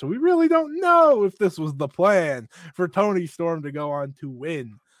match. So we really don't know if this was the plan for Toni Storm to go on to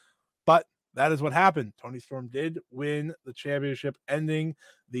win. But that is what happened. Toni Storm did win the championship, ending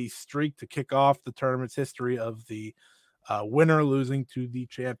the streak to kick off the tournament's history of the winner losing to the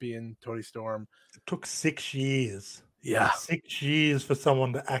champion, Toni Storm. It took 6 years. Yeah. 6 years for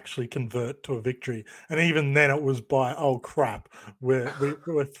someone to actually convert to a victory. And even then it was by, oh crap, we're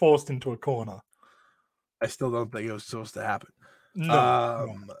forced into a corner. I still don't think it was supposed to happen.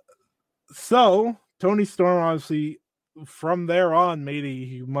 No. So Toni Storm obviously from there on made a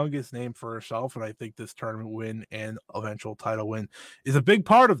humongous name for herself. And I think this tournament win and eventual title win is a big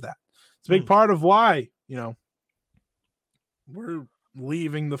part of that. It's a big part of why, we're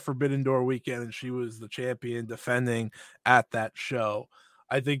leaving the Forbidden Door weekend and she was the champion defending at that show.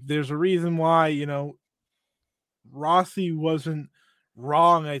 I think there's a reason why, Rossi wasn't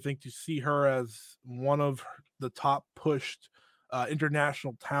wrong, I think, to see her as one of the top pushed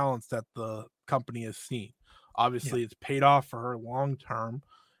international talents that the company has seen. Obviously, it's paid off for her long term,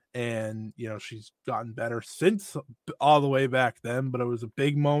 and she's gotten better since all the way back then, but it was a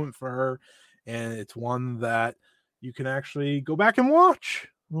big moment for her, and it's one that you can actually go back and watch.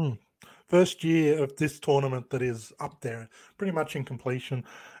 First year of this tournament that is up there, pretty much in completion.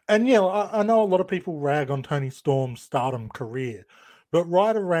 And I know a lot of people rag on Toni Storm's Stardom career, but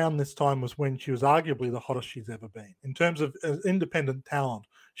right around this time was when she was arguably the hottest she's ever been. In terms of independent talent,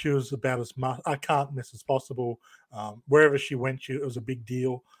 she was about as much, I can't miss as possible. Wherever she went, it was a big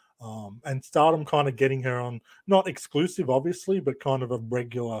deal. And Stardom kind of getting her on, not exclusive, obviously, but kind of a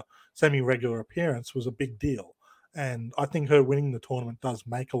regular, semi-regular appearance was a big deal. And I think her winning the tournament does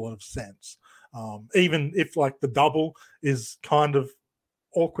make a lot of sense. Even if like the double is kind of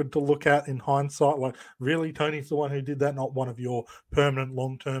awkward to look at in hindsight, like really Tony's the one who did that, not one of your permanent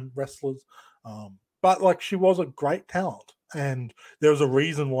long-term wrestlers. But like she was a great talent, and there was a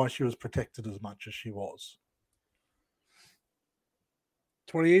reason why she was protected as much as she was.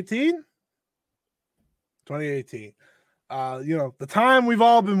 2018. The time we've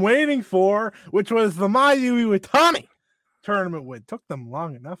all been waiting for, which was the Mayu Iwatani tournament win. Took them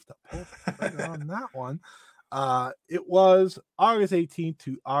long enough to pull the trigger on that one. It was August 18th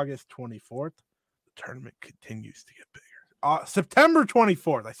to August 24th. The tournament continues to get bigger. September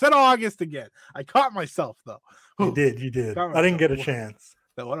 24th. I said August again. I caught myself though. You did. I didn't get a chance.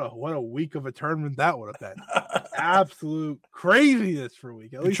 What a week of a tournament that would have been. Absolute craziness for a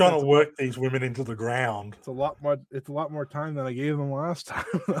week. You're trying to work these women into the ground. It's a lot more time than I gave them last time.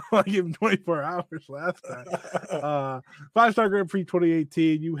 I gave them 24 hours last time. 5-star Grand Prix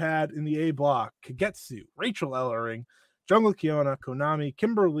 2018. You had in the A block Kagetsu, Rachel Ellering, Jungle Kiona, Konami,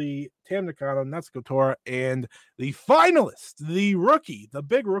 Kimberly, Tam Nakano, Natsuko Tora, and the finalist, the rookie, the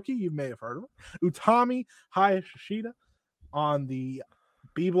big rookie, you may have heard of her, Utami Hayashishita. On the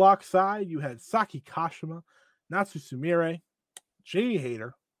B block side, you had Saki Kashima, Natsu Sumire, Jay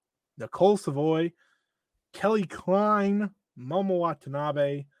Hader, Nicole Savoy, Kelly Klein, Momo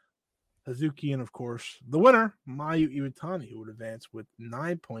Watanabe, Hazuki, and of course, the winner, Mayu Iwatani, who would advance with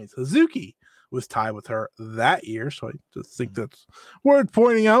 9 points. Hazuki was tied with her that year, so I just think that's worth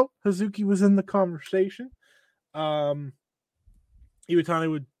pointing out. Hazuki was in the conversation. Iwatani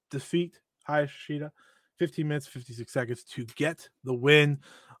would defeat Hayashishita 15 minutes, 56 seconds to get the win.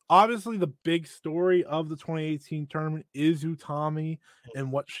 Obviously, the big story of the 2018 tournament is Utami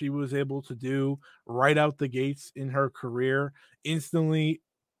and what she was able to do right out the gates in her career, instantly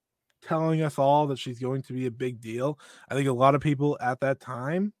telling us all that she's going to be a big deal. I think a lot of people at that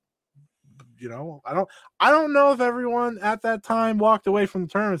time, I don't know if everyone at that time walked away from the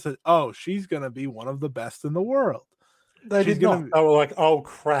tournament and said, "Oh, she's going to be one of the best in the world." They did not. They were like, "Oh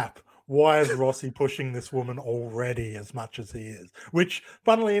crap. Why is Rossi pushing this woman already as much as he is?" Which,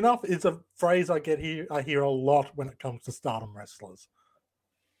 funnily enough, is a phrase I hear a lot when it comes to Stardom wrestlers.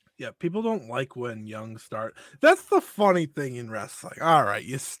 Yeah, people don't like when young start. That's the funny thing in wrestling. All right,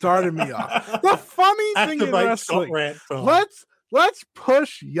 you started me off. The funny thing in wrestling. Let's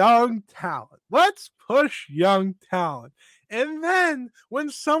push young talent. And then when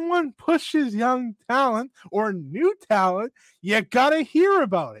someone pushes young talent or new talent, you gotta hear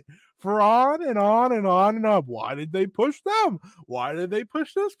about it. For on and on and on and on. Why did they push them? Why did they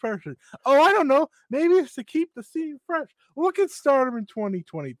push this person? Oh, I don't know. Maybe it's to keep the scene fresh. Look at Stardom in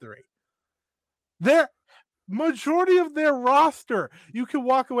 2023. Their majority of their roster, you could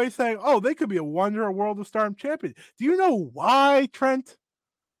walk away saying, "Oh, they could be a Wonder World of Stardom champion." Do you know why, Trent?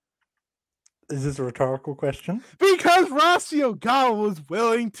 Is this a rhetorical question? Because Rossi Ogawa was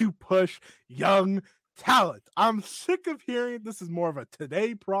willing to push young talent. I'm sick of hearing this is more of a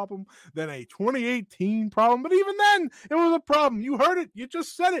today problem than a 2018 problem. But even then, it was a problem. You heard it. You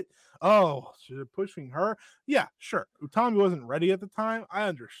just said it. Oh, pushing her? Yeah, sure. Utami wasn't ready at the time. I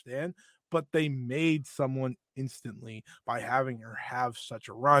understand. But they made someone instantly by having her have such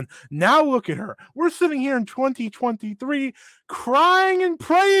a run. Now look at her. We're sitting here in 2023 crying and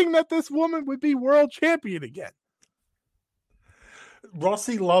praying that this woman would be world champion again.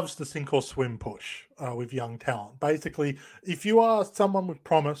 Rossi loves the sink or swim push with young talent. Basically, if you are someone with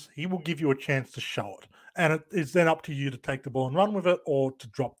promise, he will give you a chance to show it. And it is then up to you to take the ball and run with it or to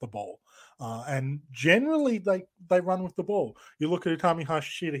drop the ball. And generally, they run with the ball. You look at Utami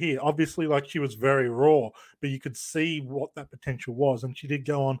Hayashishita here. Obviously, like, she was very raw, but you could see what that potential was. And she did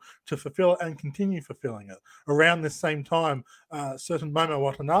go on to fulfill it and continue fulfilling it. Around this same time, certain Momo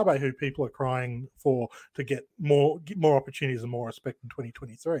Watanabe, who people are crying for to get more opportunities and more respect in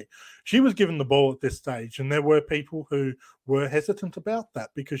 2023, she was given the ball at this stage. And there were people who were hesitant about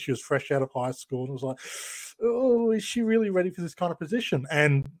that because she was fresh out of high school and was like, "Oh, is she really ready for this kind of position?"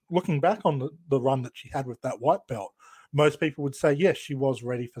 And looking back on the run that she had with that white belt, most people would say, yes, she was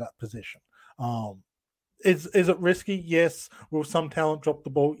ready for that position. Is it risky? Yes. Will some talent drop the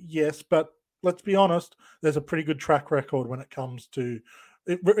ball? Yes. But let's be honest, there's a pretty good track record when it comes to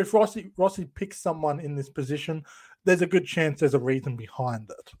if Rossi picks someone in this position, there's a good chance there's a reason behind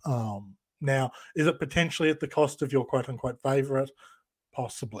it. Now, is it potentially at the cost of your quote-unquote favorite?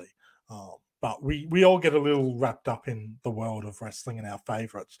 Possibly. But we all get a little wrapped up in the world of wrestling and our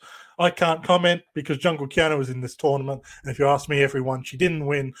favorites. I can't comment because Jungle Kiona was in this tournament. And if you ask me, everyone she didn't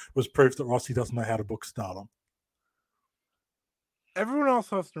win was proof that Rossi doesn't know how to book Stardom. Everyone else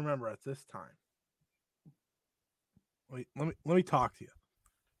has to remember at this time. Wait, let me talk to you.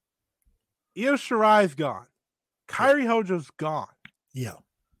 Io Shirai's gone. Kairi Hojo's gone. Yeah.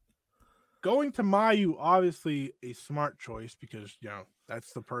 Going to Mayu, obviously a smart choice because,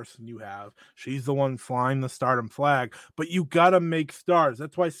 that's the person you have. She's the one flying the Stardom flag, but you got to make stars.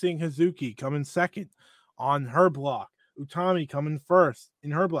 That's why seeing Hazuki come in second on her block, Utami coming first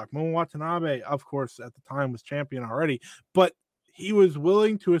in her block. Momo Watanabe, of course, at the time was champion already, but he was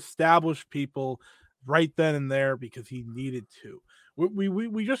willing to establish people right then and there because he needed to.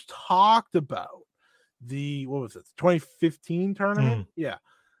 We just talked about the 2015 tournament? Yeah.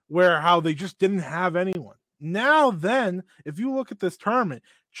 Where how they just didn't have anyone. Now then, if you look at this tournament,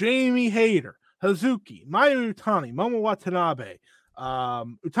 Jamie Hayter, Hazuki, Mayu Utani, Momo Watanabe,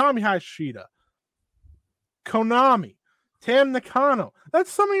 Utami Hayashida, Konami, Tam Nakano.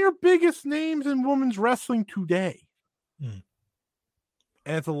 That's some of your biggest names in women's wrestling today. And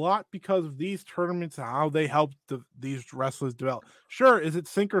it's a lot because of these tournaments and how they helped these wrestlers develop. Sure, is it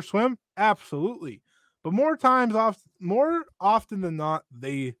sink or swim? Absolutely. But more often than not,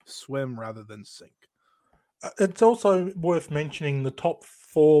 they swim rather than sink. It's also worth mentioning the top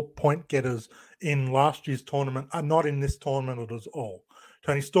 4 point getters in last year's tournament are not in this tournament at all.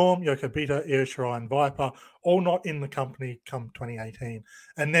 Toni Storm, Yoko Bita, Io Shirai, and Viper, all not in the company come 2018.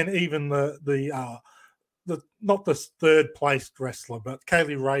 And then even the not the third placed wrestler, but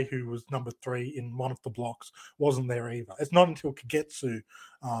Kaylee Ray, who was number 3 in one of the blocks, wasn't there either. It's not until Kagetsu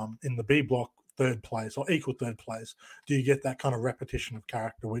in the B block, third place or equal third place, do you get that kind of repetition of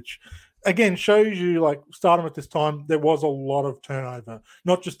character, which again shows you like Stardom at this time, there was a lot of turnover,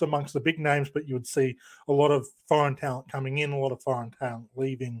 not just amongst the big names, but you would see a lot of foreign talent coming in, a lot of foreign talent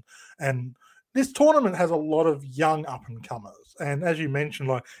leaving. And this tournament has a lot of young up-and-comers. And as you mentioned,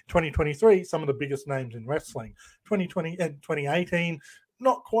 like 2023, some of the biggest names in wrestling. 2020 and 2018,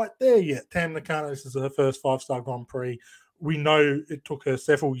 not quite there yet. Tam Nakano, this is her first 5-star Grand Prix. We know it took her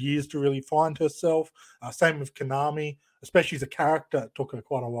several years to really find herself. Same with Konami, especially as a character, it took her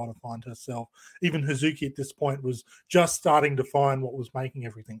quite a while to find herself. Even Hazuki at this point was just starting to find what was making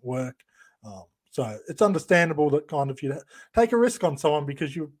everything work. So it's understandable that kind of you take a risk on someone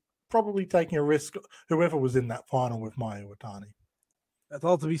because you're probably taking a risk, whoever was in that final with Mayu Iwatani. That's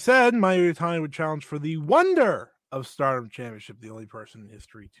all to be said. Mayu Iwatani would challenge for the Wonder of Stardom Championship, the only person in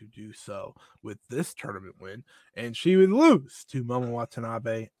history to do so with this tournament win, and she would lose to Momo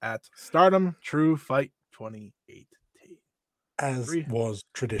Watanabe at Stardom True Fight 2018. As was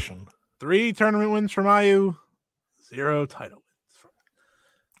tradition. 3 tournament wins for Mayu, 0 title wins.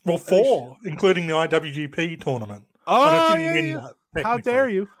 Well, 4, including the IWGP tournament. Oh, yeah. How dare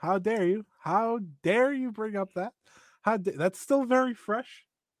you? How dare you? How dare you bring up that? That's still very fresh.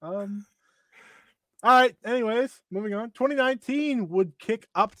 All right. Anyways, moving on. 2019 would kick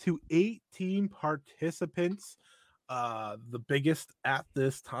up to 18 participants. The biggest at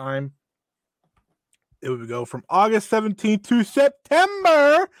this time. It would go from August 17th to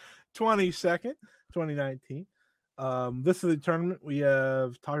September 22nd, 2019. This is the tournament we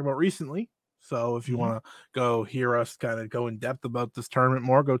have talked about recently. So if you want to go hear us kind of go in depth about this tournament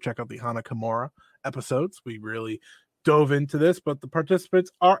more, go check out the Hana Kimura episodes. We really dove into this, but the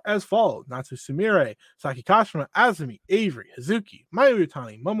participants are as follows: Natsu Sumire, Saki Kashima, Azumi, Avery, Hazuki, Mayu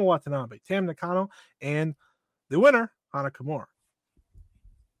Iwatani, Momo Watanabe, Tam Nakano, and the winner, Hana Kimura.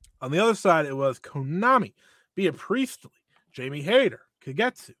 On the other side, it was Konami, Bea Priestley, Jamie Hayter,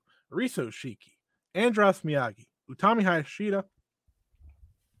 Kagetsu, Riso Shiki, Andras Miyagi, Utami Hayashida,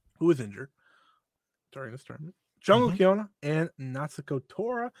 who was injured during this tournament, Jungle Kiona, and Natsuko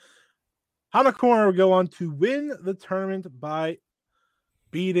Tora. Hana Kimura would go on to win the tournament by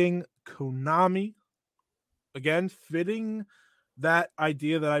beating Konami. Again, fitting that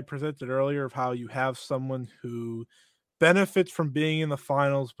idea that I presented earlier of how you have someone who benefits from being in the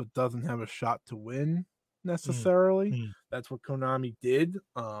finals but doesn't have a shot to win necessarily. That's what Konami did.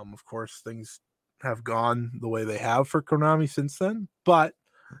 Of course, things have gone the way they have for Konami since then, but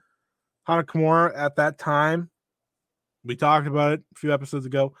Hana Kimura at that time, we talked about it a few episodes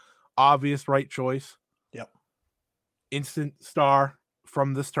ago, obvious right choice. Yep. Instant star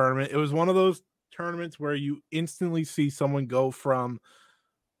from this tournament. It was one of those tournaments where you instantly see someone go from,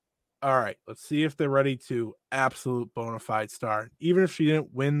 all right, let's see if they're ready, to absolute bona fide star. Even if she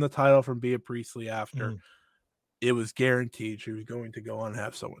didn't win the title from Bea Priestley after, it was guaranteed she was going to go on and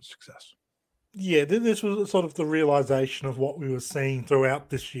have so much success. Yeah, this was sort of the realization of what we were seeing throughout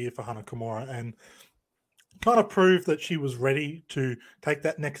this year for Hana Kimura, and kind of proved that she was ready to take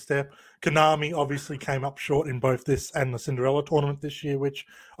that next step. Konami obviously came up short in both this and the Cinderella tournament this year, which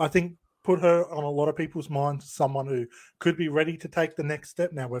I think put her on a lot of people's minds as someone who could be ready to take the next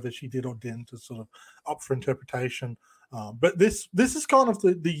step. Now, whether she did or didn't is sort of up for interpretation. But this is kind of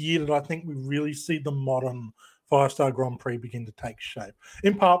the year that I think we really see the modern 5-star Grand Prix begin to take shape,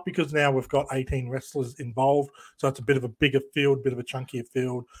 in part because now we've got 18 wrestlers involved, so it's a bit of a bigger field, bit of a chunkier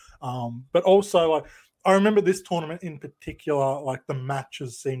field. But also, like, I remember this tournament in particular, like the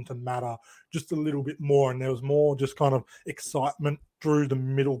matches seemed to matter just a little bit more, and there was more just kind of excitement through the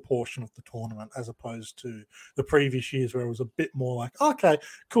middle portion of the tournament as opposed to the previous years where it was a bit more like, okay,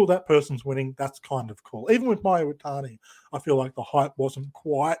 cool, that person's winning, that's kind of cool. Even with Maya Watani, I feel like the hype wasn't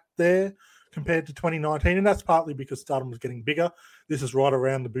quite there compared to 2019, and that's partly because Stardom was getting bigger. This is right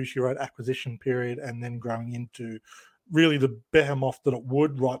around the Bushiroad acquisition period and then growing into really the behemoth that it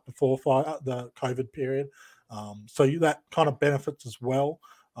would right before the COVID period. So that kind of benefits as well.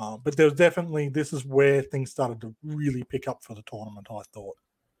 But there's definitely, this is where things started to really pick up for the tournament, I thought.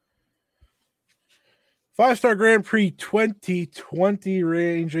 5-star Grand Prix 2020,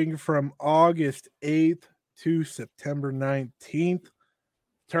 ranging from August 8th to September 19th.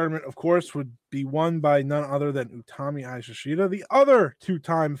 Tournament, of course, would be won by none other than Utami Hayashishita, the other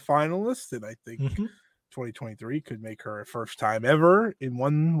two-time finalist, and I think 2023 could make her a first time ever in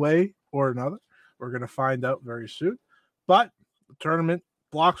one way or another. We're going to find out very soon. But the tournament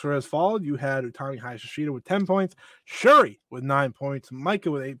blocks were as followed. You had Utami Hayashishita with 10 points, Shuri with 9 points, Maika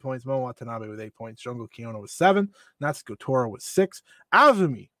with 8 points, Mo Watanabe with 8 points, Jungle Kiona with 7, Natsuko Tora with 6,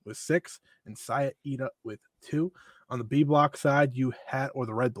 Azumi with 6, and Saya Ida with 2. On the B block side, you had, or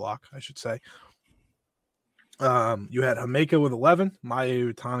the red block, I should say, you had Himeka with 11, Maya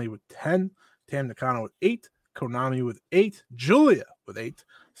Utani with 10, Tam Nakano with 8, Konami with 8, Julia with 8,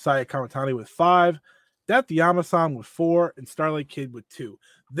 Saya Kamatani with 5, Death Yamasan with 4, and Starlight Kid with 2.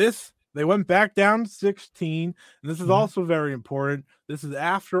 They went back down to 16, and this is also very important. This is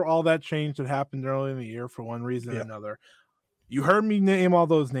after all that change that happened early in the year for one reason or another. You heard me name all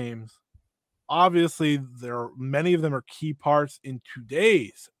those names. Obviously, many of them are key parts in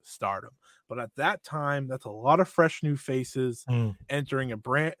today's Stardom, but at that time, that's a lot of fresh new faces entering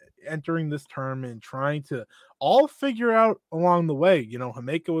this tournament, trying to all figure out along the way. You know,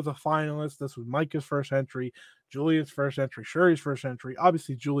 Himeka was a finalist. This was Micah's first entry, Julia's first entry, Shuri's first entry.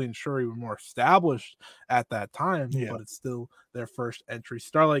 Obviously, Julia and Shuri were more established at that time, but it's still their first entry.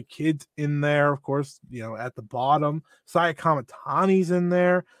 Starlight Kid's in there, of course, you know, at the bottom. Saya Kamatani's in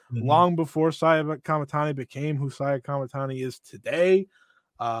there long before Saya Kamatani became who Saya Kamatani is today.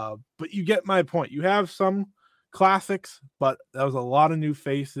 But you get my point. You have some classics, but that was a lot of new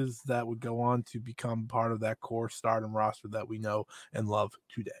faces that would go on to become part of that core Stardom roster that we know and love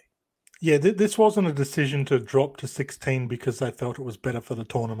today. Yeah, this wasn't a decision to drop to 16 because they felt it was better for the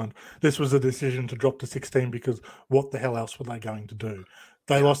tournament. This was a decision to drop to 16 because what the hell else were they going to do?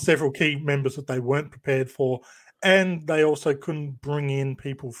 They lost several key members that they weren't prepared for, and they also couldn't bring in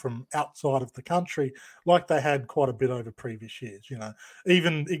people from outside of the country like they had quite a bit over previous years. You know,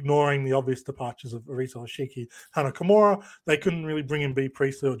 even ignoring the obvious departures of Arisa Hoshiki, Hana Kimura, they couldn't really bring in B.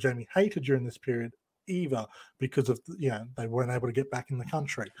 Priestley or Jamie Hayter during this period either because of, they weren't able to get back in the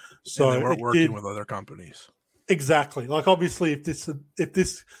country. So and they weren't working with other companies. Exactly. Like, obviously, if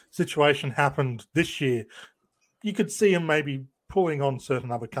this situation happened this year, you could see them maybe pulling on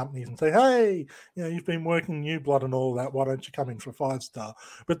certain other companies and say, hey, you've been working New Blood and all that, why don't you come in for 5-star?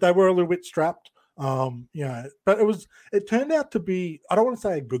 But they were a little bit strapped. But it turned out to be, I don't want to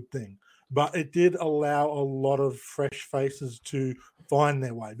say a good thing, but it did allow a lot of fresh faces to find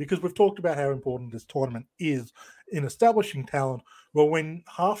their way, because we've talked about how important this tournament is in establishing talent. Well, when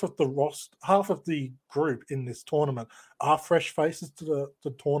half of the group in this tournament are fresh faces to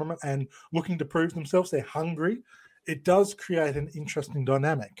the tournament and looking to prove themselves, they're hungry, it does create an interesting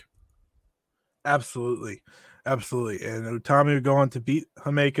dynamic. Absolutely. And Utami would go on to beat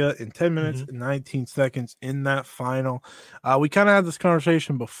Himeka in 10 minutes and 19 seconds in that final. We kind of had this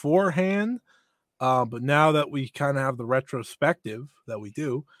conversation beforehand, but now that we kind of have the retrospective that we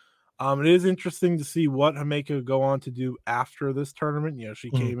do, it is interesting to see what Himeka would go on to do after this tournament.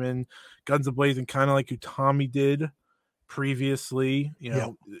 She came in guns a-blazing, kind of like Utami did previously.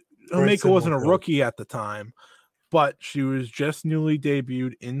 Himeka wasn't a rookie at the time, but she was just newly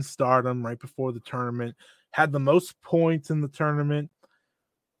debuted in Stardom right before the tournament, had the most points in the tournament,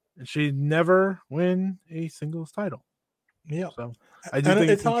 and she'd never win a singles title. Yeah. So I do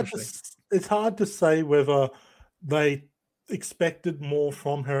think it's hard to say whether they expected more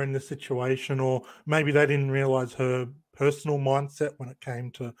from her in this situation, or maybe they didn't realize her personal mindset when it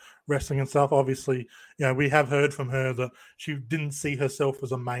came to wrestling and stuff. Obviously, we have heard from her that she didn't see herself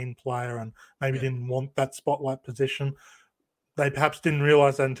as a main player and maybe didn't want that spotlight position. They perhaps didn't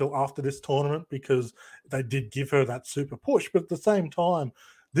realize that until after this tournament because they did give her that super push. But at the same time,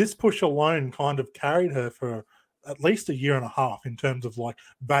 this push alone kind of carried her for at least a year and a half in terms of like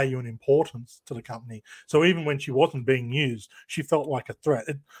value and importance to the company. So even when she wasn't being used, she felt like a threat.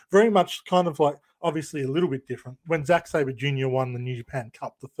 It very much kind of like, obviously a little bit different. When Zack Sabre Jr. won the New Japan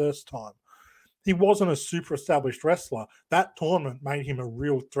Cup the first time, he wasn't a super established wrestler. That tournament made him a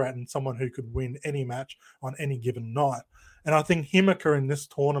real threat and someone who could win any match on any given night. And I think Himeka in this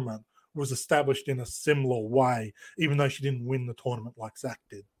tournament was established in a similar way, even though she didn't win the tournament like Zack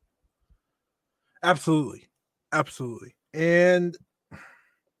did. Absolutely. Absolutely. And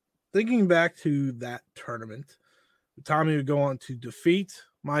thinking back to that tournament, Utami would go on to defeat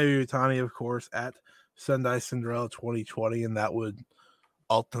Mayu Utani, of course, at Sendai Cinderella 2020, and that would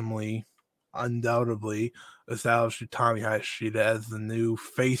ultimately, undoubtedly, establish Utami Hayashida as the new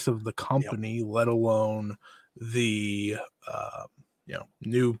face of the company, let alone the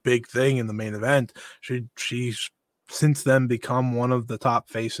new big thing in the main event. She's since then become one of the top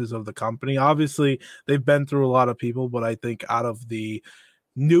faces of the company. Obviously, they've been through a lot of people, but I think out of the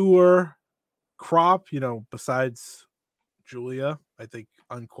newer crop, besides Julia, I think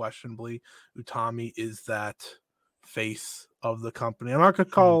unquestionably Utami is that face of the company. I'm not gonna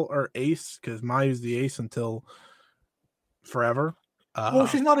call her ace because Mayu's the ace until forever. Well,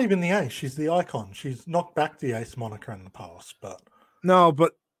 she's not even the ace; she's the icon. She's knocked back the ace moniker in the past, but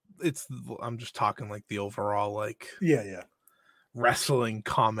I'm just talking like the overall wrestling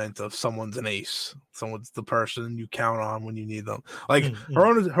comment of someone's an ace. Someone's the person you count on when you need them. Like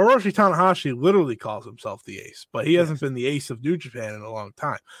Hiroshi Tanahashi literally calls himself the ace, but he hasn't been the ace of New Japan in a long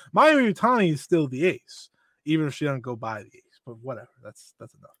time. Mayu Utani is still the ace, even if she doesn't go by the ace. But whatever, that's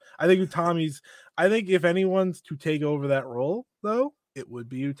enough. I think if anyone's to take over that role, though, it would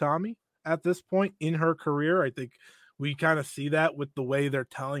be Utami at this point in her career. I think we kind of see that with the way they're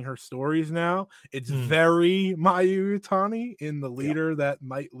telling her stories now. It's very Mayu Utani in the leader that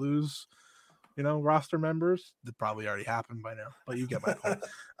might lose, roster members. That probably already happened by now, but you get my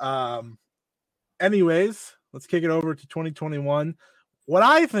point. Anyways, let's kick it over to 2021. What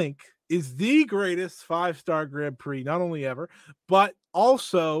I think is the greatest 5-star Grand Prix, not only ever, but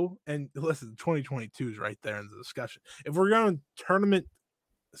also, and listen, 2022 is right there in the discussion. If we're going tournament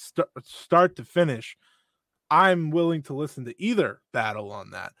start to finish, I'm willing to listen to either battle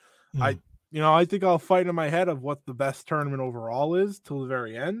on that. I think I'll fight in my head of what the best tournament overall is till the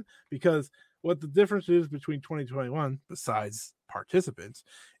very end, because what the difference is between 2021, besides participants,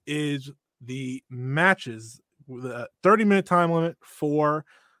 is the matches with a 30-minute time limit for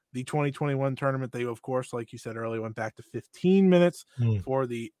the 2021 tournament. They, of course, like you said earlier, went back to 15 minutes for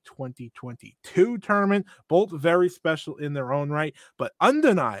the 2022 tournament. Both very special in their own right, but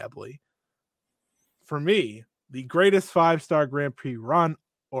undeniably, for me, the greatest 5-star Grand Prix run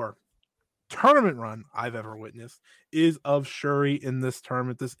or tournament run I've ever witnessed is of Shuri in this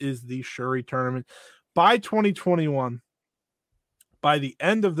tournament. This is the Shuri tournament. By 2021, by the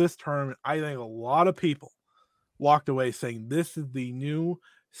end of this tournament, I think a lot of people walked away saying this is the new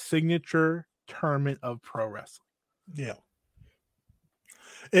signature tournament of pro wrestling. Yeah.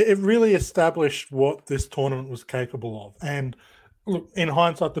 It really established what this tournament was capable of. And look, in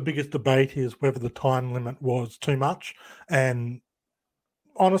hindsight, the biggest debate is whether the time limit was too much. And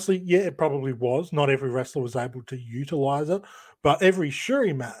honestly, yeah, it probably was. Not every wrestler was able to utilize it, but every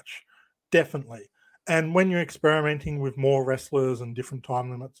Shuri match, definitely. And when you're experimenting with more wrestlers and different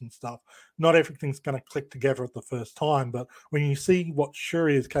time limits and stuff, not everything's going to click together at the first time. But when you see what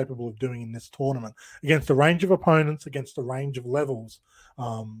Shuri is capable of doing in this tournament against a range of opponents, against a range of levels,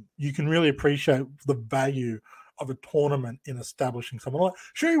 you can really appreciate the value of a tournament in establishing someone. Like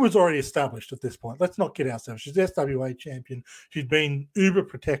Shuri was already established at this point. Let's not kid ourselves. She's SWA champion. She's been uber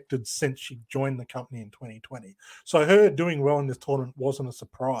protected since she joined the company in 2020. So her doing well in this tournament wasn't a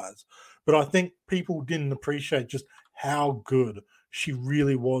surprise. But I think people didn't appreciate just how good she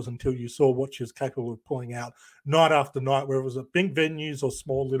really was until you saw what she was capable of pulling out night after night, where it was at big venues or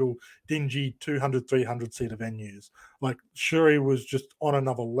small little dingy 200, 300 seater venues. Like Shuri was just on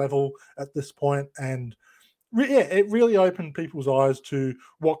another level at this point, and it really opened people's eyes to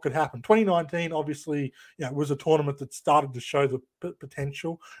what could happen. 2019, obviously, was a tournament that started to show the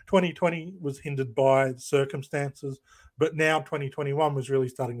potential. 2020 was hindered by circumstances, but now 2021 was really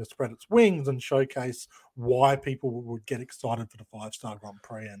starting to spread its wings and showcase why people would get excited for the 5-star Grand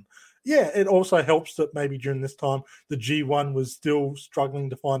Prix. And it also helps that maybe during this time, the G1 was still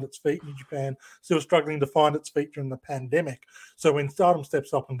struggling to find its feet in Japan, still struggling to find its feet during the pandemic. So when Stardom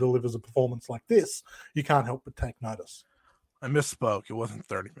steps up and delivers a performance like this, you can't help but take notice. I misspoke. It wasn't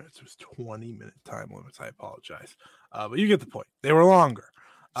 30 minutes. It was 20-minute time limits. I apologize. But you get the point. They were longer.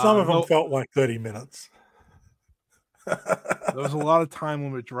 Some of them felt like 30 minutes. There was a lot of time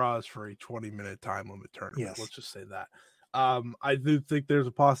limit draws for a 20-minute time limit tournament. Yes. Let's just say that. I do think there's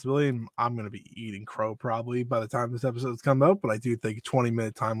a possibility, and I'm going to be eating crow probably by the time this episode's come out, but I do think a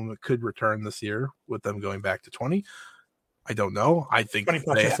 20-minute time limit could return this year with them going back to 20. I don't know. I think 20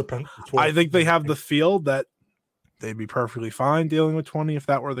 participants. I think they have the field that they'd be perfectly fine dealing with 20 if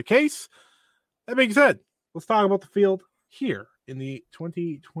that were the case. That being said, let's talk about the field here in the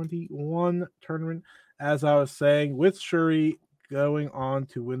 2021 tournament. As I was saying, with Shuri going on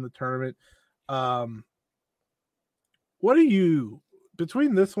to win the tournament, what do you,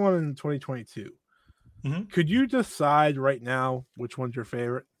 between this one and 2022, could you decide right now which one's your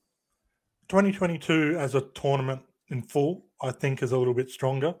favorite? 2022 as a tournament in full, I think, is a little bit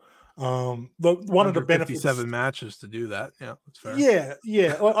stronger. One of the benefits, 57 matches to do that. Yeah, that's fair.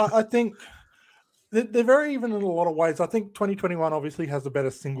 Yeah. I think they're very even in a lot of ways. I think 2021 obviously has a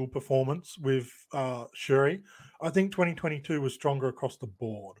better single performance with Shuri. I think 2022 was stronger across the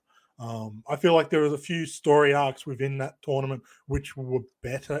board. I feel like there was a few story arcs within that tournament which were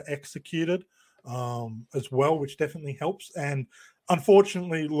better executed as well, which definitely helps. And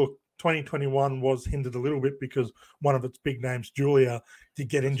unfortunately, look, 2021 was hindered a little bit because one of its big names, Julia, did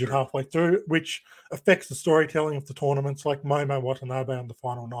get injured halfway through, which affects the storytelling of the tournaments, like Momo Watanabe on the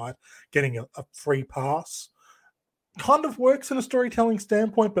final night getting a free pass. Kind of works in a storytelling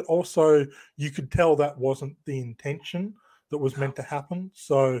standpoint, but also you could tell that wasn't the intention that was meant to happen.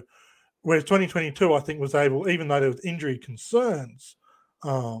 So whereas 2022, I think, was able, even though there was injury concerns,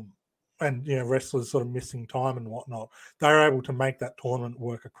 and wrestlers sort of missing time and whatnot, they were able to make that tournament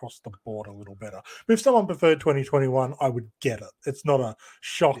work across the board a little better. But if someone preferred 2021, I would get it. It's not a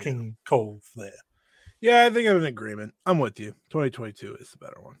shocking call there. Yeah, I think I'm in agreement. I'm with you. 2022 is the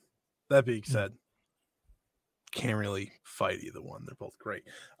better one. That being said, can't really fight either one. They're both great.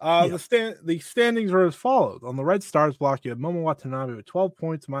 The standings are as follows. On the Red Stars block, you have Momo Watanabe with 12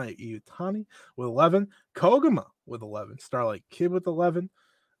 points, Maya Iutani with 11, Koguma with 11, Starlight Kid with 11,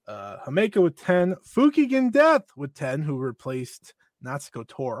 Hameka with 10, Fukigen Death with 10, who replaced Natsuko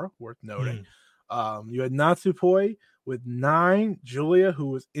Tora, worth noting. You had Natsupoi with 9, Julia, who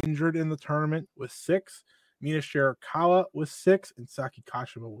was injured in the tournament, with 6, Mina Shirakawa with 6, and Saki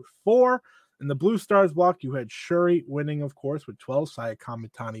Kashima with 4. In the Blue Stars block, you had Shuri winning, of course, with 12, Sayaka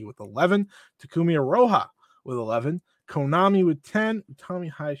Mitani with 11, Takumi Aroha with 11, Konami with 10, Utami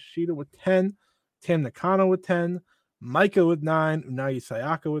Hayashida with 10, Tam Nakano with 10, Maika with 9, Unagi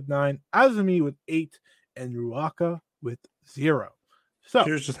Sayaka with 9, Azumi with 8, and Ruaka with 0. So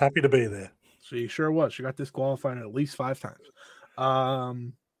she was just happy to be there. She sure was. She got disqualified at least 5 times.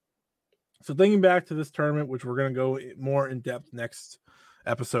 So thinking back to this tournament, which we're going to go more in depth next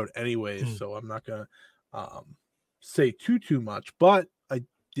episode anyways, so I'm not going to say too much, but I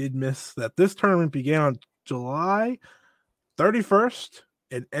did miss that this tournament began on July 31st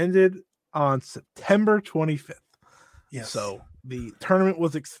and ended on September 25th. Yes. So the tournament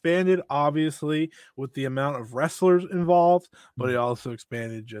was expanded, obviously, with the amount of wrestlers involved, but it also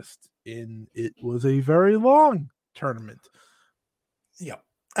expanded it was a very long tournament. Yeah.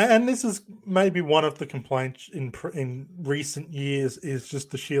 And this is maybe one of the complaints in recent years is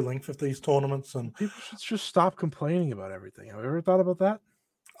just the sheer length of these tournaments. And people should just stop complaining about everything. Have you ever thought about that?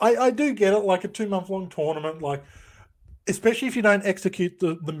 I do get it, like a 2-month-long tournament, like especially if you don't execute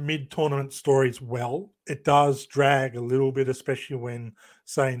the mid-tournament stories well, it does drag a little bit, especially when,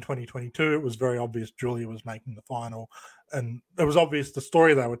 say, in 2022, it was very obvious Julia was making the final, and it was obvious the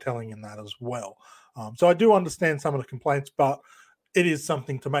story they were telling in that as well. So I do understand some of the complaints, but it is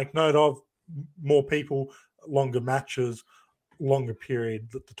something to make note of. More people, longer matches, longer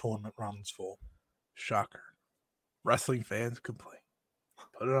period that the tournament runs for. Shocker. Wrestling fans complain.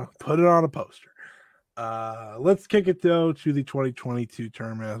 Put it on a poster. Let's kick it though to the 2022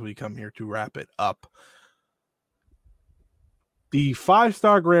 tournament as we come here to wrap it up. The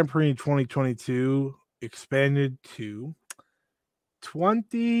 5-star Grand Prix in 2022 expanded to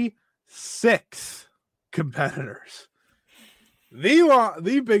 26 competitors.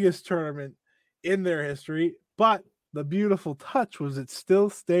 The biggest tournament in their history, but the beautiful touch was it still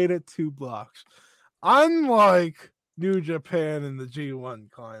stayed at 2 blocks. Unlike New Japan in the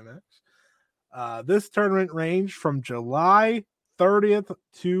G1 Climax. This tournament ranged from July 30th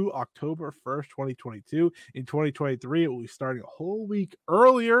to October 1st, 2022. In 2023, it will be starting a whole week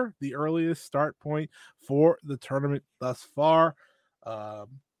earlier, the earliest start point for the tournament thus far.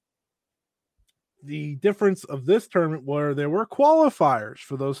 The difference of this tournament were there were qualifiers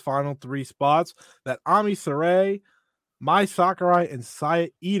for those final 3 spots that Ami Sarai Mai Sakurai and Saya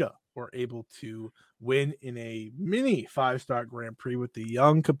Ida were able to win in a mini 5-star Grand Prix with the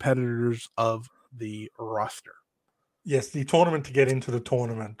young competitors of the roster. Yes, the tournament to get into the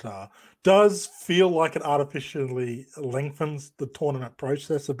tournament does feel like it artificially lengthens the tournament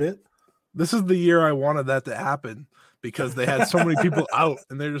process a bit. This is the year I wanted that to happen because they had so many people out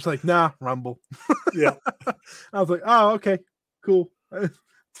and they're just like, nah, Rumble. Yeah. I was like, oh, okay, cool. It's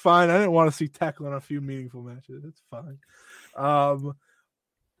fine. I didn't want to see Tackle in a few meaningful matches. It's fine.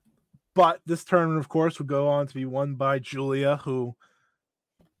 But this tournament, of course, would go on to be won by Julia, who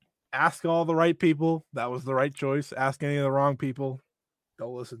asked all the right people. That was the right choice. Ask any of the wrong people.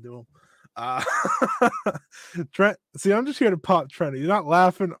 Don't listen to them. Trent, see, I'm just here to pop Trent. He's not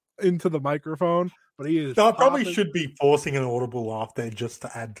laughing into the microphone, but he is. No, I probably should be forcing an audible laugh there just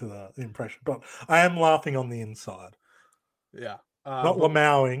to add to the impression, but I am laughing on the inside. Yeah. Not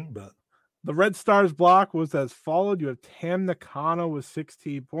lamowing, but. The Red Stars block was as followed. You have Tam Nakano with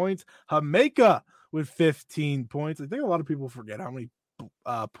 16 points. Hameka with 15 points. I think a lot of people forget how many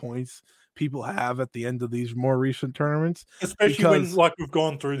points people have at the end of these more recent tournaments. Especially when, like, we've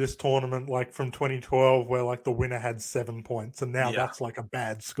gone through this tournament, like, from 2012, where, like, the winner had 7 points, and now that's, like, a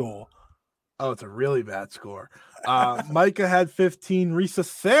bad score. Oh, it's a really bad score. Micah had 15. Risa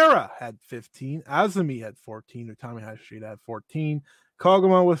Serra had 15. Azumi had 14. Utami Hashida had 14.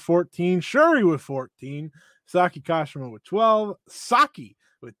 Koguma with 14, Shuri with 14, Saki Kashima with 12, Saki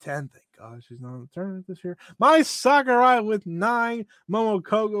with 10. Thank God she's not in the tournament this year. Mai Sakurai with 9, Momo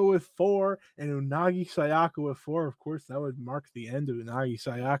Kogo with 4, and Unagi Sayaka with 4. Of course, that would mark the end of Unagi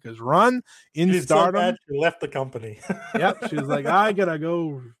Sayaka's run in Stardom. So bad she left the company. Yep, she was like, I gotta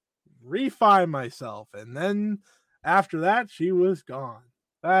go refine myself. And then after that, she was gone.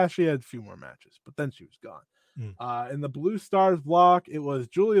 She had a few more matches, but then she was gone. In the Blue Stars block, it was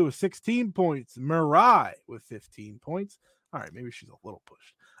Julia with 16 points, Mirai with 15 points. All right, maybe she's a little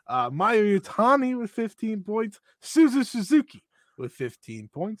pushed. Mayu Utami with 15 points, Suzu Suzuki with 15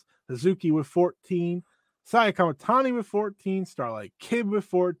 points, Suzuki with 14, Saya Kamatani with 14, Starlight Kid with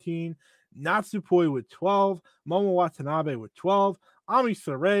 14, Natsupoi with 12, Momo Watanabe with 12, Ami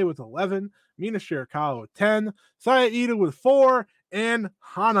Sarai with 11, Mina Shirakawa with 10, Saya Ida with 4, and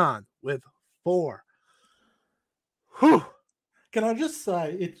Hanan with 4. Whew. Can I just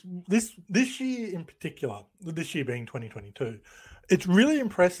say, it's this year in particular, this year being 2022, it's really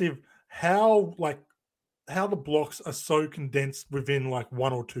impressive how the blocks are so condensed within like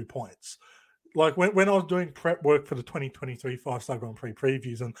 1 or 2 points. Like when I was doing prep work for the 2023 5-star Grand Prix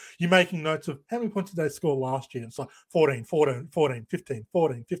previews, and you're making notes of how many points did they score last year? It's like 14, 14, 14, 15,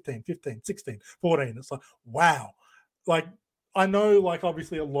 14, 15, 15, 16, 14. It's like, wow. Like, I know, like,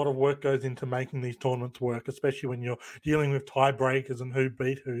 obviously a lot of work goes into making these tournaments work, especially when you're dealing with tiebreakers and who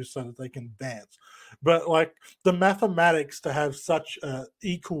beat who so that they can advance. But, like, the mathematics to have such an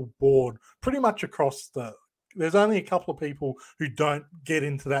equal board pretty much across there's only a couple of people who don't get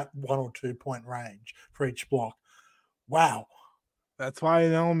into that 1 or 2 point range for each block. Wow. That's why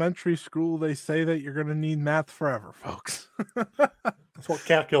in elementary school they say that you're going to need math forever, folks. That's what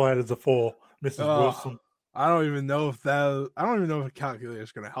calculators are for, Mrs. Wilson. I don't even know if a calculator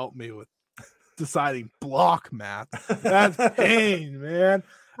is going to help me with deciding block math. That's pain, man.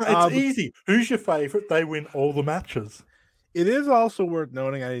 It's easy. Who's your favorite? They win all the matches. It is also worth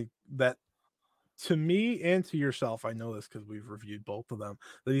noting that to me and to yourself, I know this because we've reviewed both of them,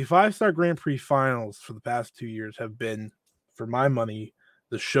 the 5-star Grand Prix finals for the past 2 years have been, for my money,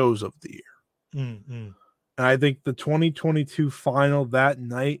 the shows of the year. Mm-hmm. And I think the 2022 final that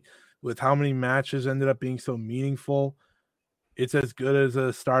night, with how many matches ended up being so meaningful, it's as good as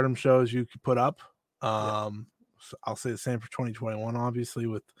a Stardom show as you could put up. So I'll say the same for 2021, obviously,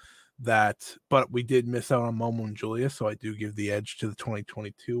 with that. But we did miss out on Momo and Julia, so I do give the edge to the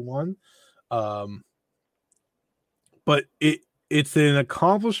 2022 one. But it's an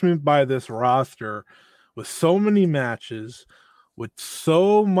accomplishment by this roster with so many matches, with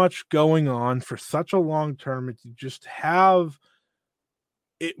so much going on for such a long tournament, to just have.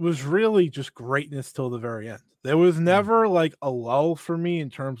 It was really just greatness till the very end. There was never like a lull for me in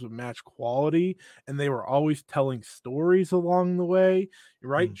terms of match quality, and they were always telling stories along the way.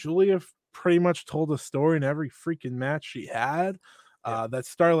 You're right. Julia pretty much told a story in every freaking match she had. That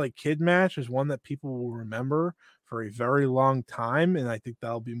Starlight Kid match is one that people will remember for a very long time, and I think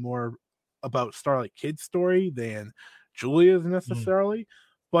that'll be more about Starlight Kid's story than Julia's necessarily.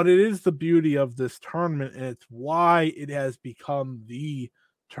 But it is the beauty of this tournament, and it's why it has become the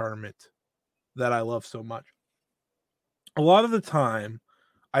tournament that I love so much. A lot of the time,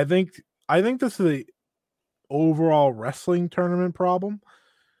 I think this is a overall wrestling tournament problem.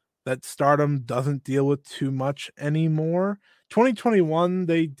 that Stardom doesn't deal with too much anymore. 2021,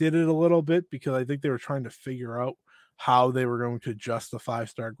 they did it a little bit because I think they were trying to figure out how they were going to adjust the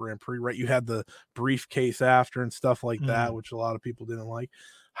 5-star Grand Prix, right? You had the briefcase after and stuff like that, which a lot of people didn't like.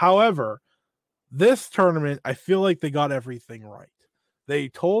 However, this tournament, I feel like they got everything right. They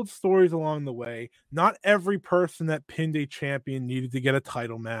told stories along the way. Not every person that pinned a champion needed to get a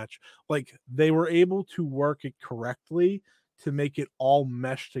title match. Like, they were able to work it correctly to make it all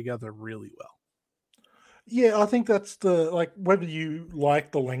mesh together really well. Yeah, I think that's whether you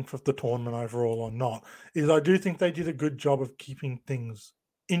like the length of the tournament overall or not, is I do think they did a good job of keeping things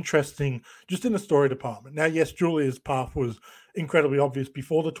interesting just in the story department. Now, yes, Julia's path was incredibly obvious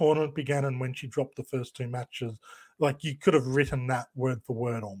before the tournament began, and when she dropped the first 2 matches, like, you could have written that word for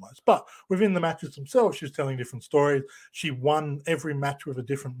word almost. But within the matches themselves, she was telling different stories. She won every match with a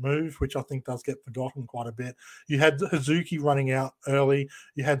different move, which I think does get forgotten quite a bit. You had Hazuki running out early.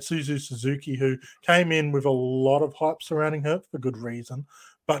 You had Suzu Suzuki, who came in with a lot of hype surrounding her for good reason,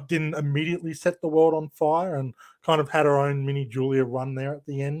 but didn't immediately set the world on fire and kind of had her own mini Julia run there at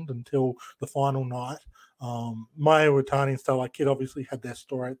the end until the final night. Maya Watani and Starlight Kid obviously had their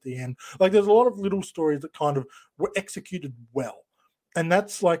story at the end. Like, there's a lot of little stories that kind of were executed well. And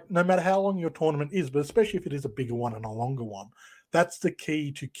that's like, no matter how long your tournament is, but especially if it is a bigger one and a longer one, that's the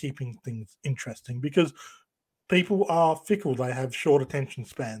key to keeping things interesting, because people are fickle. They have short attention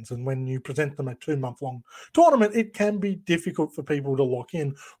spans. And when you present them a 2-month-long tournament, it can be difficult for people to lock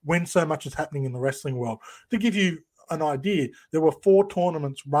in when so much is happening in the wrestling world. To give you an idea, there were 4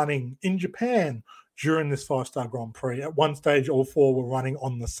 tournaments running in Japan during this 5-star Grand Prix. At one stage, all 4 were running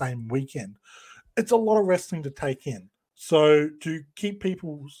on the same weekend. It's a lot of wrestling to take in. So to keep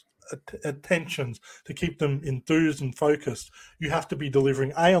people's attentions, to keep them enthused and focused, you have to be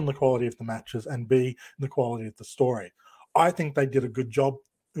delivering A, on the quality of the matches, and B, in the quality of the story. I think they did a good job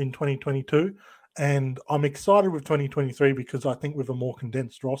in 2022, and I'm excited with 2023 because I think with a more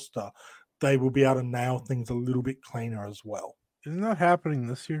condensed roster, they will be able to nail things a little bit cleaner as well. Isn't that happening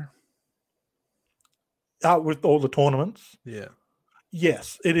this year? With all the tournaments? Yeah.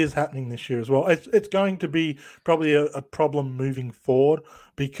 Yes, it is happening this year as well. It's going to be probably a problem moving forward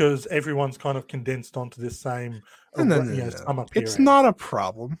because everyone's kind of condensed onto this same summer period. It's not a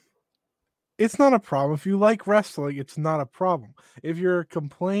problem. It's not a problem. If you like wrestling, it's not a problem. If you're a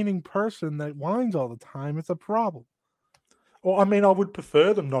complaining person that whines all the time, it's a problem. Well, I mean, I would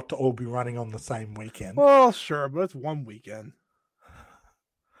prefer them not to all be running on the same weekend. Well, sure, but it's one weekend.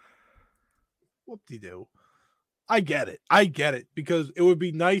 Whoop-de-doo. I get it, because it would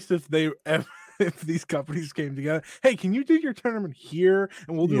be nice if these companies came together. Hey, can you do your tournament here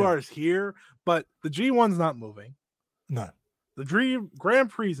and we'll do ours here? But the G1's not moving. No. The Grand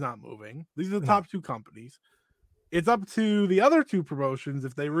Prix is not moving. These are the top 2 companies. It's up to the other 2 promotions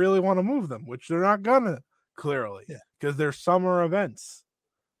if they really want to move them, which they're not gonna, clearly, because they're summer events.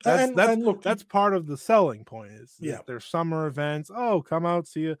 That's part of the selling point is they're summer events. Oh, come out,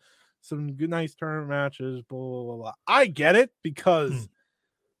 see some good, nice tournament matches, blah, blah, blah, blah. I get it, because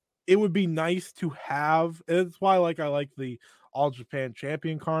it would be nice to have. It's why, I like the All Japan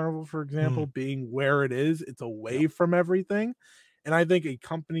Champion Carnival, for example, being where it is. It's away from everything. And I think a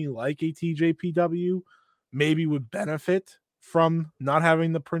company like a TJPW maybe would benefit from not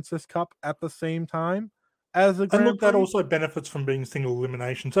having the Princess Cup at the same time as the Grand Prix. That also benefits from being single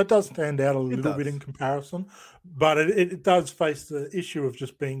elimination. So it does stand out a little bit in comparison, but it does face the issue of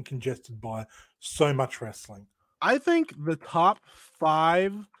just being congested by so much wrestling. I think the top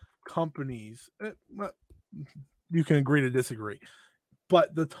 5 companies, you can agree to disagree,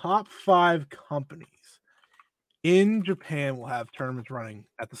 but the top 5 companies in Japan will have tournaments running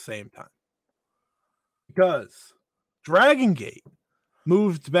at the same time, because Dragon Gate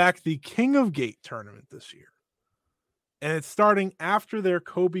moved back the King of Gate tournament this year. And it's starting after their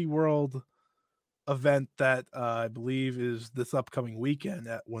Kobe World event that I believe is this upcoming weekend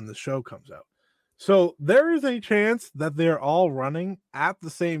when the show comes out. So there is a chance that they're all running at the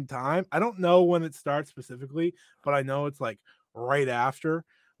same time. I don't know when it starts specifically, but I know it's right after,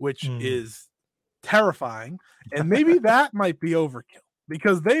 which is terrifying. And maybe that might be overkill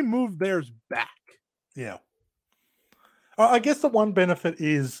because they moved theirs back. Yeah. I guess the one benefit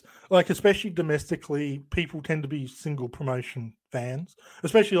is, especially domestically, people tend to be single promotion fans,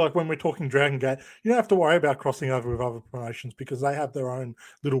 especially when we're talking Dragon Gate. You don't have to worry about crossing over with other promotions because they have their own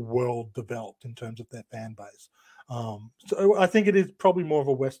little world developed in terms of their fan base. So I think it is probably more of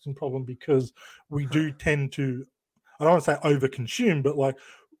a Western problem because we do tend to, I don't want to say overconsume, but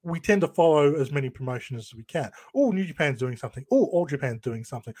we tend to follow as many promotions as we can. Oh, New Japan's doing something. Oh, All Japan's doing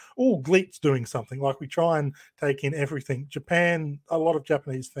something. Oh, GLEAT's doing something. Like, we try and take in everything. Japan, a lot of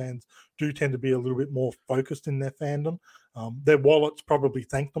Japanese fans do tend to be a little bit more focused in their fandom. Their wallets probably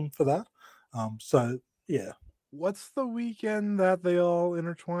thank them for that. So, yeah. What's the weekend that they all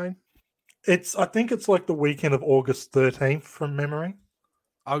intertwine? I think it's like the weekend of August 13th from memory.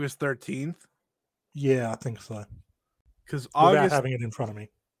 August 13th? Yeah, I think so. Because Without having it in front of me.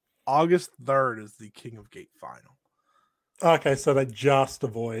 August 3rd is the King of Gate final. Okay, so they just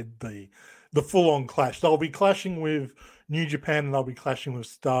avoid the full-on clash. They'll be clashing with New Japan and they'll be clashing with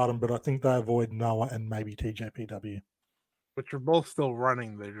Stardom, but I think they avoid Noah and maybe TJPW. Which are both still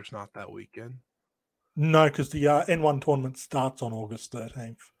running. They're just not that weekend. No, because the N1 tournament starts on August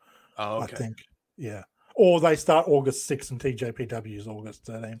 13th. Oh, okay. I think. Yeah. Or they start August 6th and TJPW is August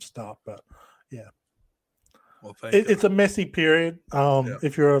 13th start, but yeah. Well, it's a messy period.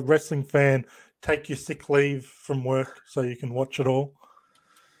 If you're a wrestling fan, take your sick leave from work so you can watch it all,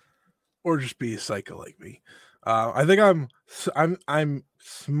 or just be a psycho like me. I think I'm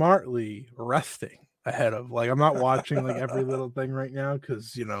smartly resting ahead of, like, I'm not watching like every little thing right now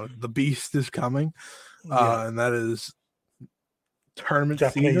because the beast is coming, and that is tournament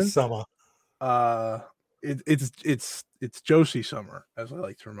Japanese season. Summer. It's Joshi summer, as I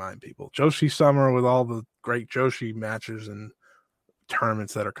like to remind people. Joshi summer with all the great Joshi matches and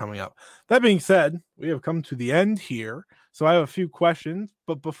tournaments that are coming up. That being said, we have come to the end here, so I have a few questions.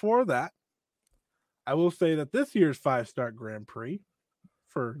 But before that, I will say that this year's 5-star Grand Prix,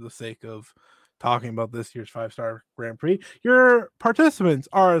 for the sake of talking about this year's 5-star Grand Prix, your participants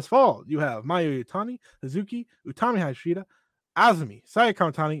are as follows. You have Mayu Utani, Hazuki, Utami Hayashida, Azumi,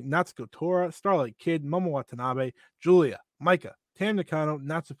 Sayaka Mitani, Natsuko Tora, Starlight Kid, Momo Watanabe, Julia, Micah, Tam Nakano,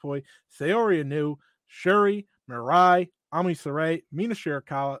 Natsupoi, Sayori Inu, Shuri, Mirai, Ami Sarai, Mina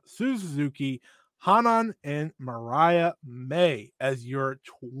Shirakawa, Suzuki, Hanan, and Mariah May as your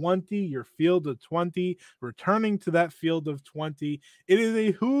field of 20. Returning to that field of 20, it is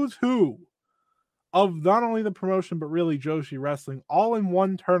a who's who of not only the promotion, but really Joshi Wrestling, all in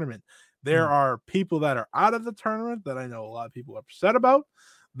one tournament. There are people that are out of the tournament that I know a lot of people are upset about.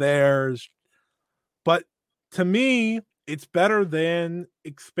 But to me, it's better than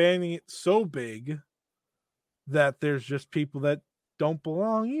expanding it so big that there's just people that don't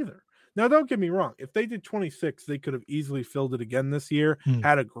belong either. Now, don't get me wrong. If they did 26, they could have easily filled it again this year,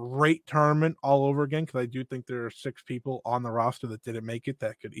 had a great tournament all over again, because I do think there are 6 people on the roster that didn't make it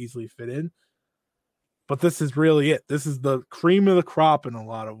that could easily fit in. But this is really it. This is the cream of the crop in a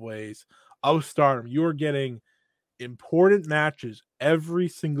lot of ways of Stardom. You're getting important matches every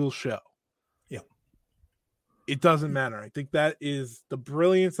single show. Yeah. It doesn't matter. I think that is the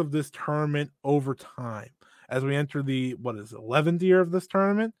brilliance of this tournament over time. As we enter the 11th year of this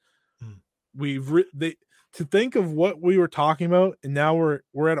tournament, to think of what we were talking about, and now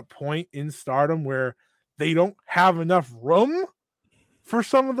we're at a point in Stardom where they don't have enough room for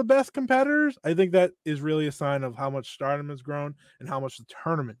some of the best competitors. I think that is really a sign of how much Stardom has grown and how much the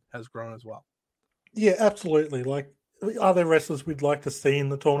tournament has grown as well. Yeah, absolutely. Like, are there wrestlers we'd like to see in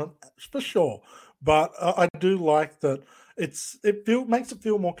the tournament? For sure. But I do like that makes it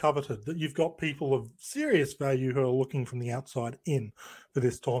feel more coveted, that you've got people of serious value who are looking from the outside in for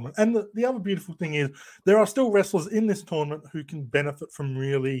this tournament. And the other beautiful thing is there are still wrestlers in this tournament who can benefit from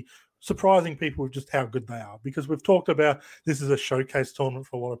really surprising people with just how good they are, because we've talked about this is a showcase tournament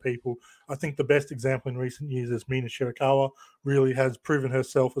for a lot of people. I think the best example in recent years is Mina Shirakawa really has proven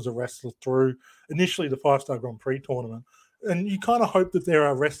herself as a wrestler through initially the 5-star Grand Prix tournament. And you kind of hope that there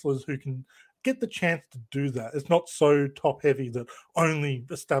are wrestlers who can get the chance to do that. It's not so top heavy that only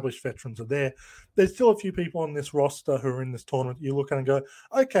established veterans are there. There's still a few people on this roster who are in this tournament. You look at and go,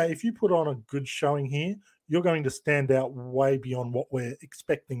 okay, if you put on a good showing here, you're going to stand out way beyond what we're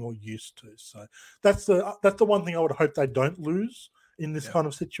expecting or used to. So that's the one thing I would hope they don't lose in this kind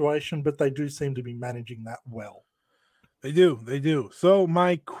of situation, but they do seem to be managing that well. They do. So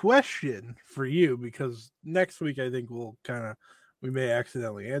my question for you, because next week I think we may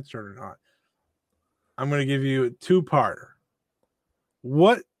accidentally answer it or not. I'm going to give you a 2-parter.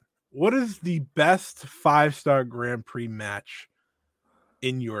 What is the best 5-star Grand Prix match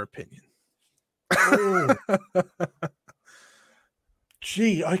in your opinion?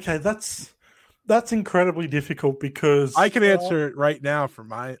 Gee, okay, that's incredibly difficult, because I can answer it right now for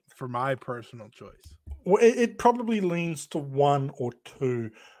my personal choice. Well, it probably leans to 1 or 2.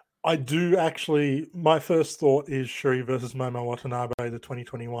 I do actually. My first thought is Shuri versus Momo Watanabe, the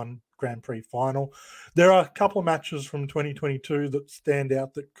 2021 Grand Prix final. There are a couple of matches from 2022 that stand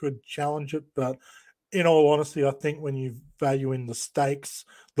out that could challenge it, but in all honesty, I think when you value in the stakes,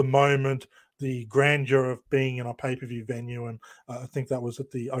 the moment, the grandeur of being in a pay-per-view venue, and I think that was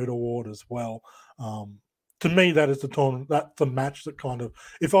at the Oda Award as well. To me, that is the tournament, that's the match that kind of,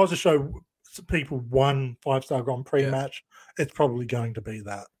 if I was to show people one 5-star Grand Prix match, it's probably going to be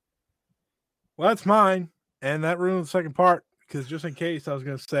that. Well, that's mine, and that ruined the second part, because just in case, I was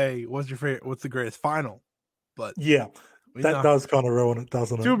going to say, what's the greatest final? But yeah, that does kind of ruin it,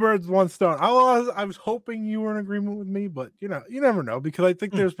 doesn't it? Two birds, one stone. I was hoping you were in agreement with me, but you never know, because I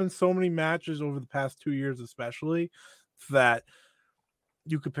think there's been so many matches over the past 2 years, especially, that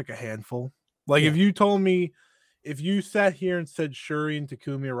you could pick a handful. Like if you told me, if you sat here and said Shuri and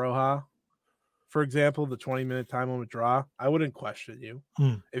Takumi Iroha, for example, the 20-minute time limit draw, I wouldn't question you.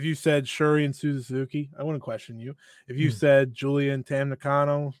 If you said Shuri and Suzuki, I wouldn't question you. If you said Julia and Tam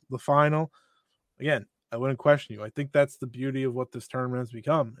Nakano, the final, again, I wouldn't question you. I think that's the beauty of what this tournament has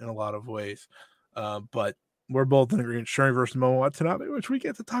become in a lot of ways. But we're both in agreement. Shuri versus Momo Watanabe, which we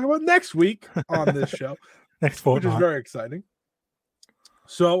get to talk about next week on this show, next fortnight, which is very exciting.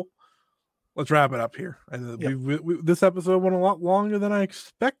 So let's wrap it up here. And this episode went a lot longer than I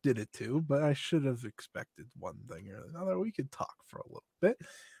expected it to, but I should have expected one thing or another. We could talk for a little bit.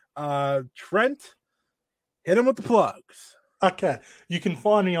 Trent, hit him with the plugs. Okay, you can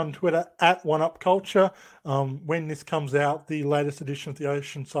find me on Twitter at OneUpCulture. When this comes out, the latest edition of the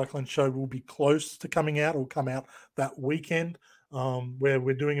Ocean Cyclone Show will be close to coming out. It will come out that weekend, where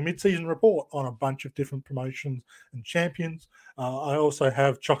we're doing a mid-season report on a bunch of different promotions and champions. I also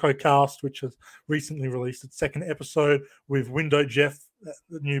have ChocoCast, which has recently released its second episode with Window Jeff,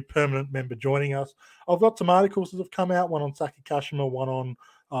 the new permanent member, joining us. I've got some articles that have come out, one on Saki Kashima, one on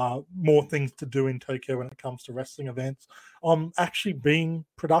more things to do in Tokyo when it comes to wrestling events. I'm actually being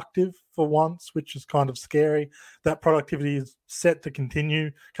productive for once, which is kind of scary. That productivity is set to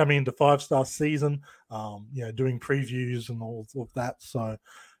continue coming into 5-star season, doing previews and all of that. So,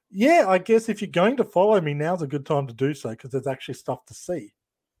 yeah, I guess if you're going to follow me, now's a good time to do so, because there's actually stuff to see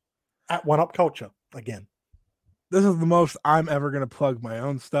at OneUpCulture again. This is the most I'm ever going to plug my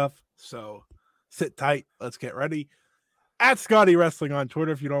own stuff. So sit tight. Let's get ready. At Scotty Wrestling on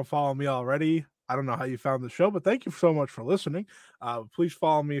Twitter, if you don't follow me already. I don't know how you found the show, but thank you so much for listening. Please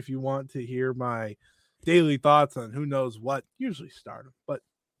follow me if you want to hear my daily thoughts on who knows what, usually Stardom, but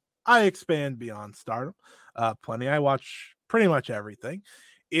I expand beyond Stardom plenty. I watch pretty much everything.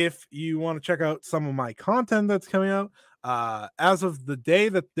 If you want to check out some of my content that's coming out, as of the day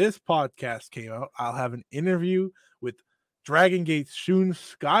that this podcast came out, I'll have an interview with Dragon Gate's Shun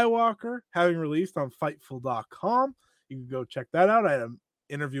Skywalker, having released on Fightful.com. You can go check that out. I had an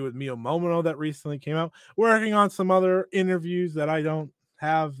interview with Mio Momono that recently came out. Working on some other interviews that I don't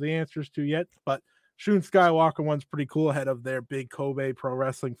have the answers to yet, but Shun Skywalker one's pretty cool ahead of their big Kobe Pro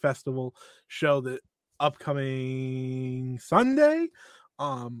Wrestling Festival show that upcoming Sunday.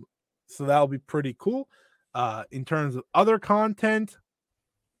 So that'll be pretty cool. In terms of other content,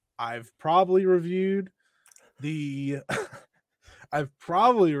 I've probably reviewed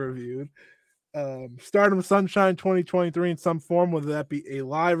Stardom Sunshine 2023 in some form, whether that be a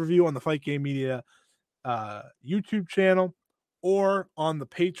live review on the Fight Game Media YouTube channel or on the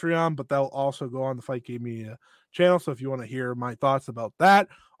Patreon, but that'll also go on the Fight Game Media channel. So if you want to hear my thoughts about that,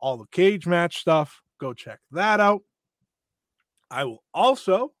 all the cage match stuff, go check that out. I will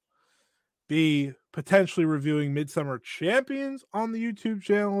also be potentially reviewing Midsummer Champions on the YouTube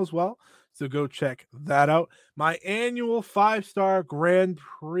channel as well. So go check that out. My annual 5-star Grand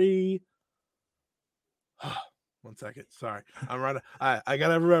Prix. 1 second. Sorry. I'm running. I got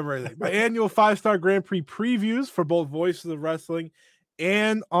to remember everything. My annual 5-star Grand Prix previews for both Voices of Wrestling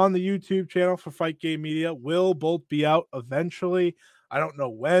and on the YouTube channel for Fight Game Media will both be out eventually. I don't know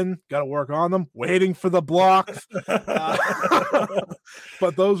when. Got to work on them. Waiting for the blocks.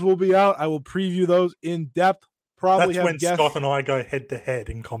 But those will be out. I will preview those in depth. Probably that's when guests. Scott and I go head-to-head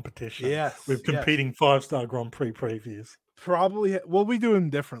in competition. Yes. With competing 5-star Grand Prix previews. Probably. Well, we do them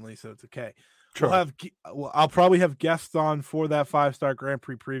differently, so it's okay. I'll probably have guests on for that 5-star Grand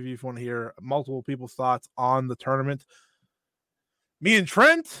Prix preview if you want to hear multiple people's thoughts on the tournament. Me and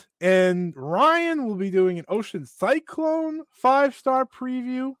Trent and Ryan will be doing an Ocean Cyclone 5-star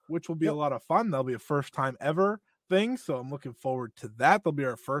preview, which will be a lot of fun. That'll be a first time ever thing, so I'm looking forward to that. There'll be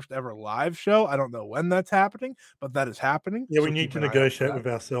our first ever live show. I don't know when that's happening, but that is happening. Yeah, we need to negotiate with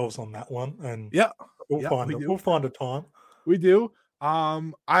ourselves on that one, and we'll find a time. We do.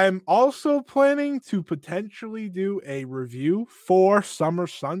 I'm also planning to potentially do a review for Summer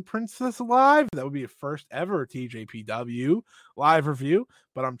Sun Princess Live. That would be a first ever TJPW live review,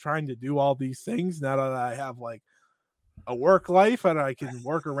 but I'm trying to do all these things now that I have like a work life and I can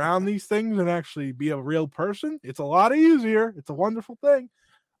work around these things and actually be a real person, it's a lot easier. It's a wonderful thing.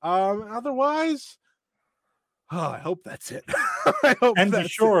 Otherwise, I hope that's it. I hope and be that's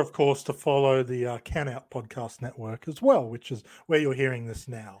sure, it. of course, to follow the Count Out Podcast Network as well, which is where you're hearing this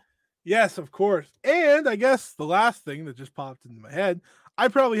now. Yes, of course. And I guess the last thing that just popped into my head, I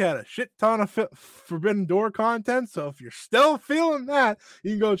probably had a shit ton of Forbidden Door content. So if you're still feeling that,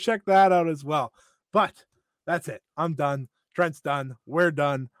 you can go check that out as well. But that's it. I'm done. Trent's done. We're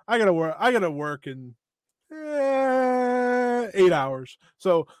done. I gotta work in 8 hours.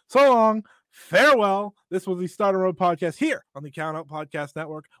 So long. Farewell. This was the Stardom Road podcast here on the Count Out Podcast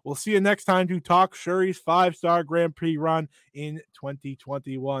Network. We'll see you next time to talk Shuri's 5-star Grand Prix run in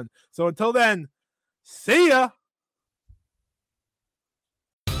 2021. So until then, see ya.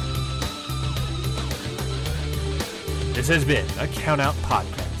 This has been a Count Out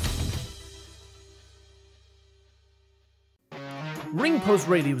Podcast. Ring Post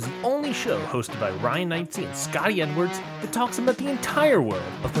Radio is the only show hosted by Ryan Knightsey and Scotty Edwards that talks about the entire world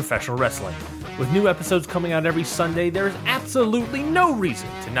of professional wrestling. With new episodes coming out every Sunday, there is absolutely no reason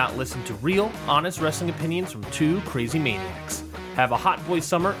to not listen to real, honest wrestling opinions from two crazy maniacs. Have a hot boy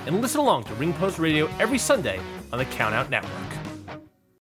summer and listen along to Ring Post Radio every Sunday on the Count Out Network.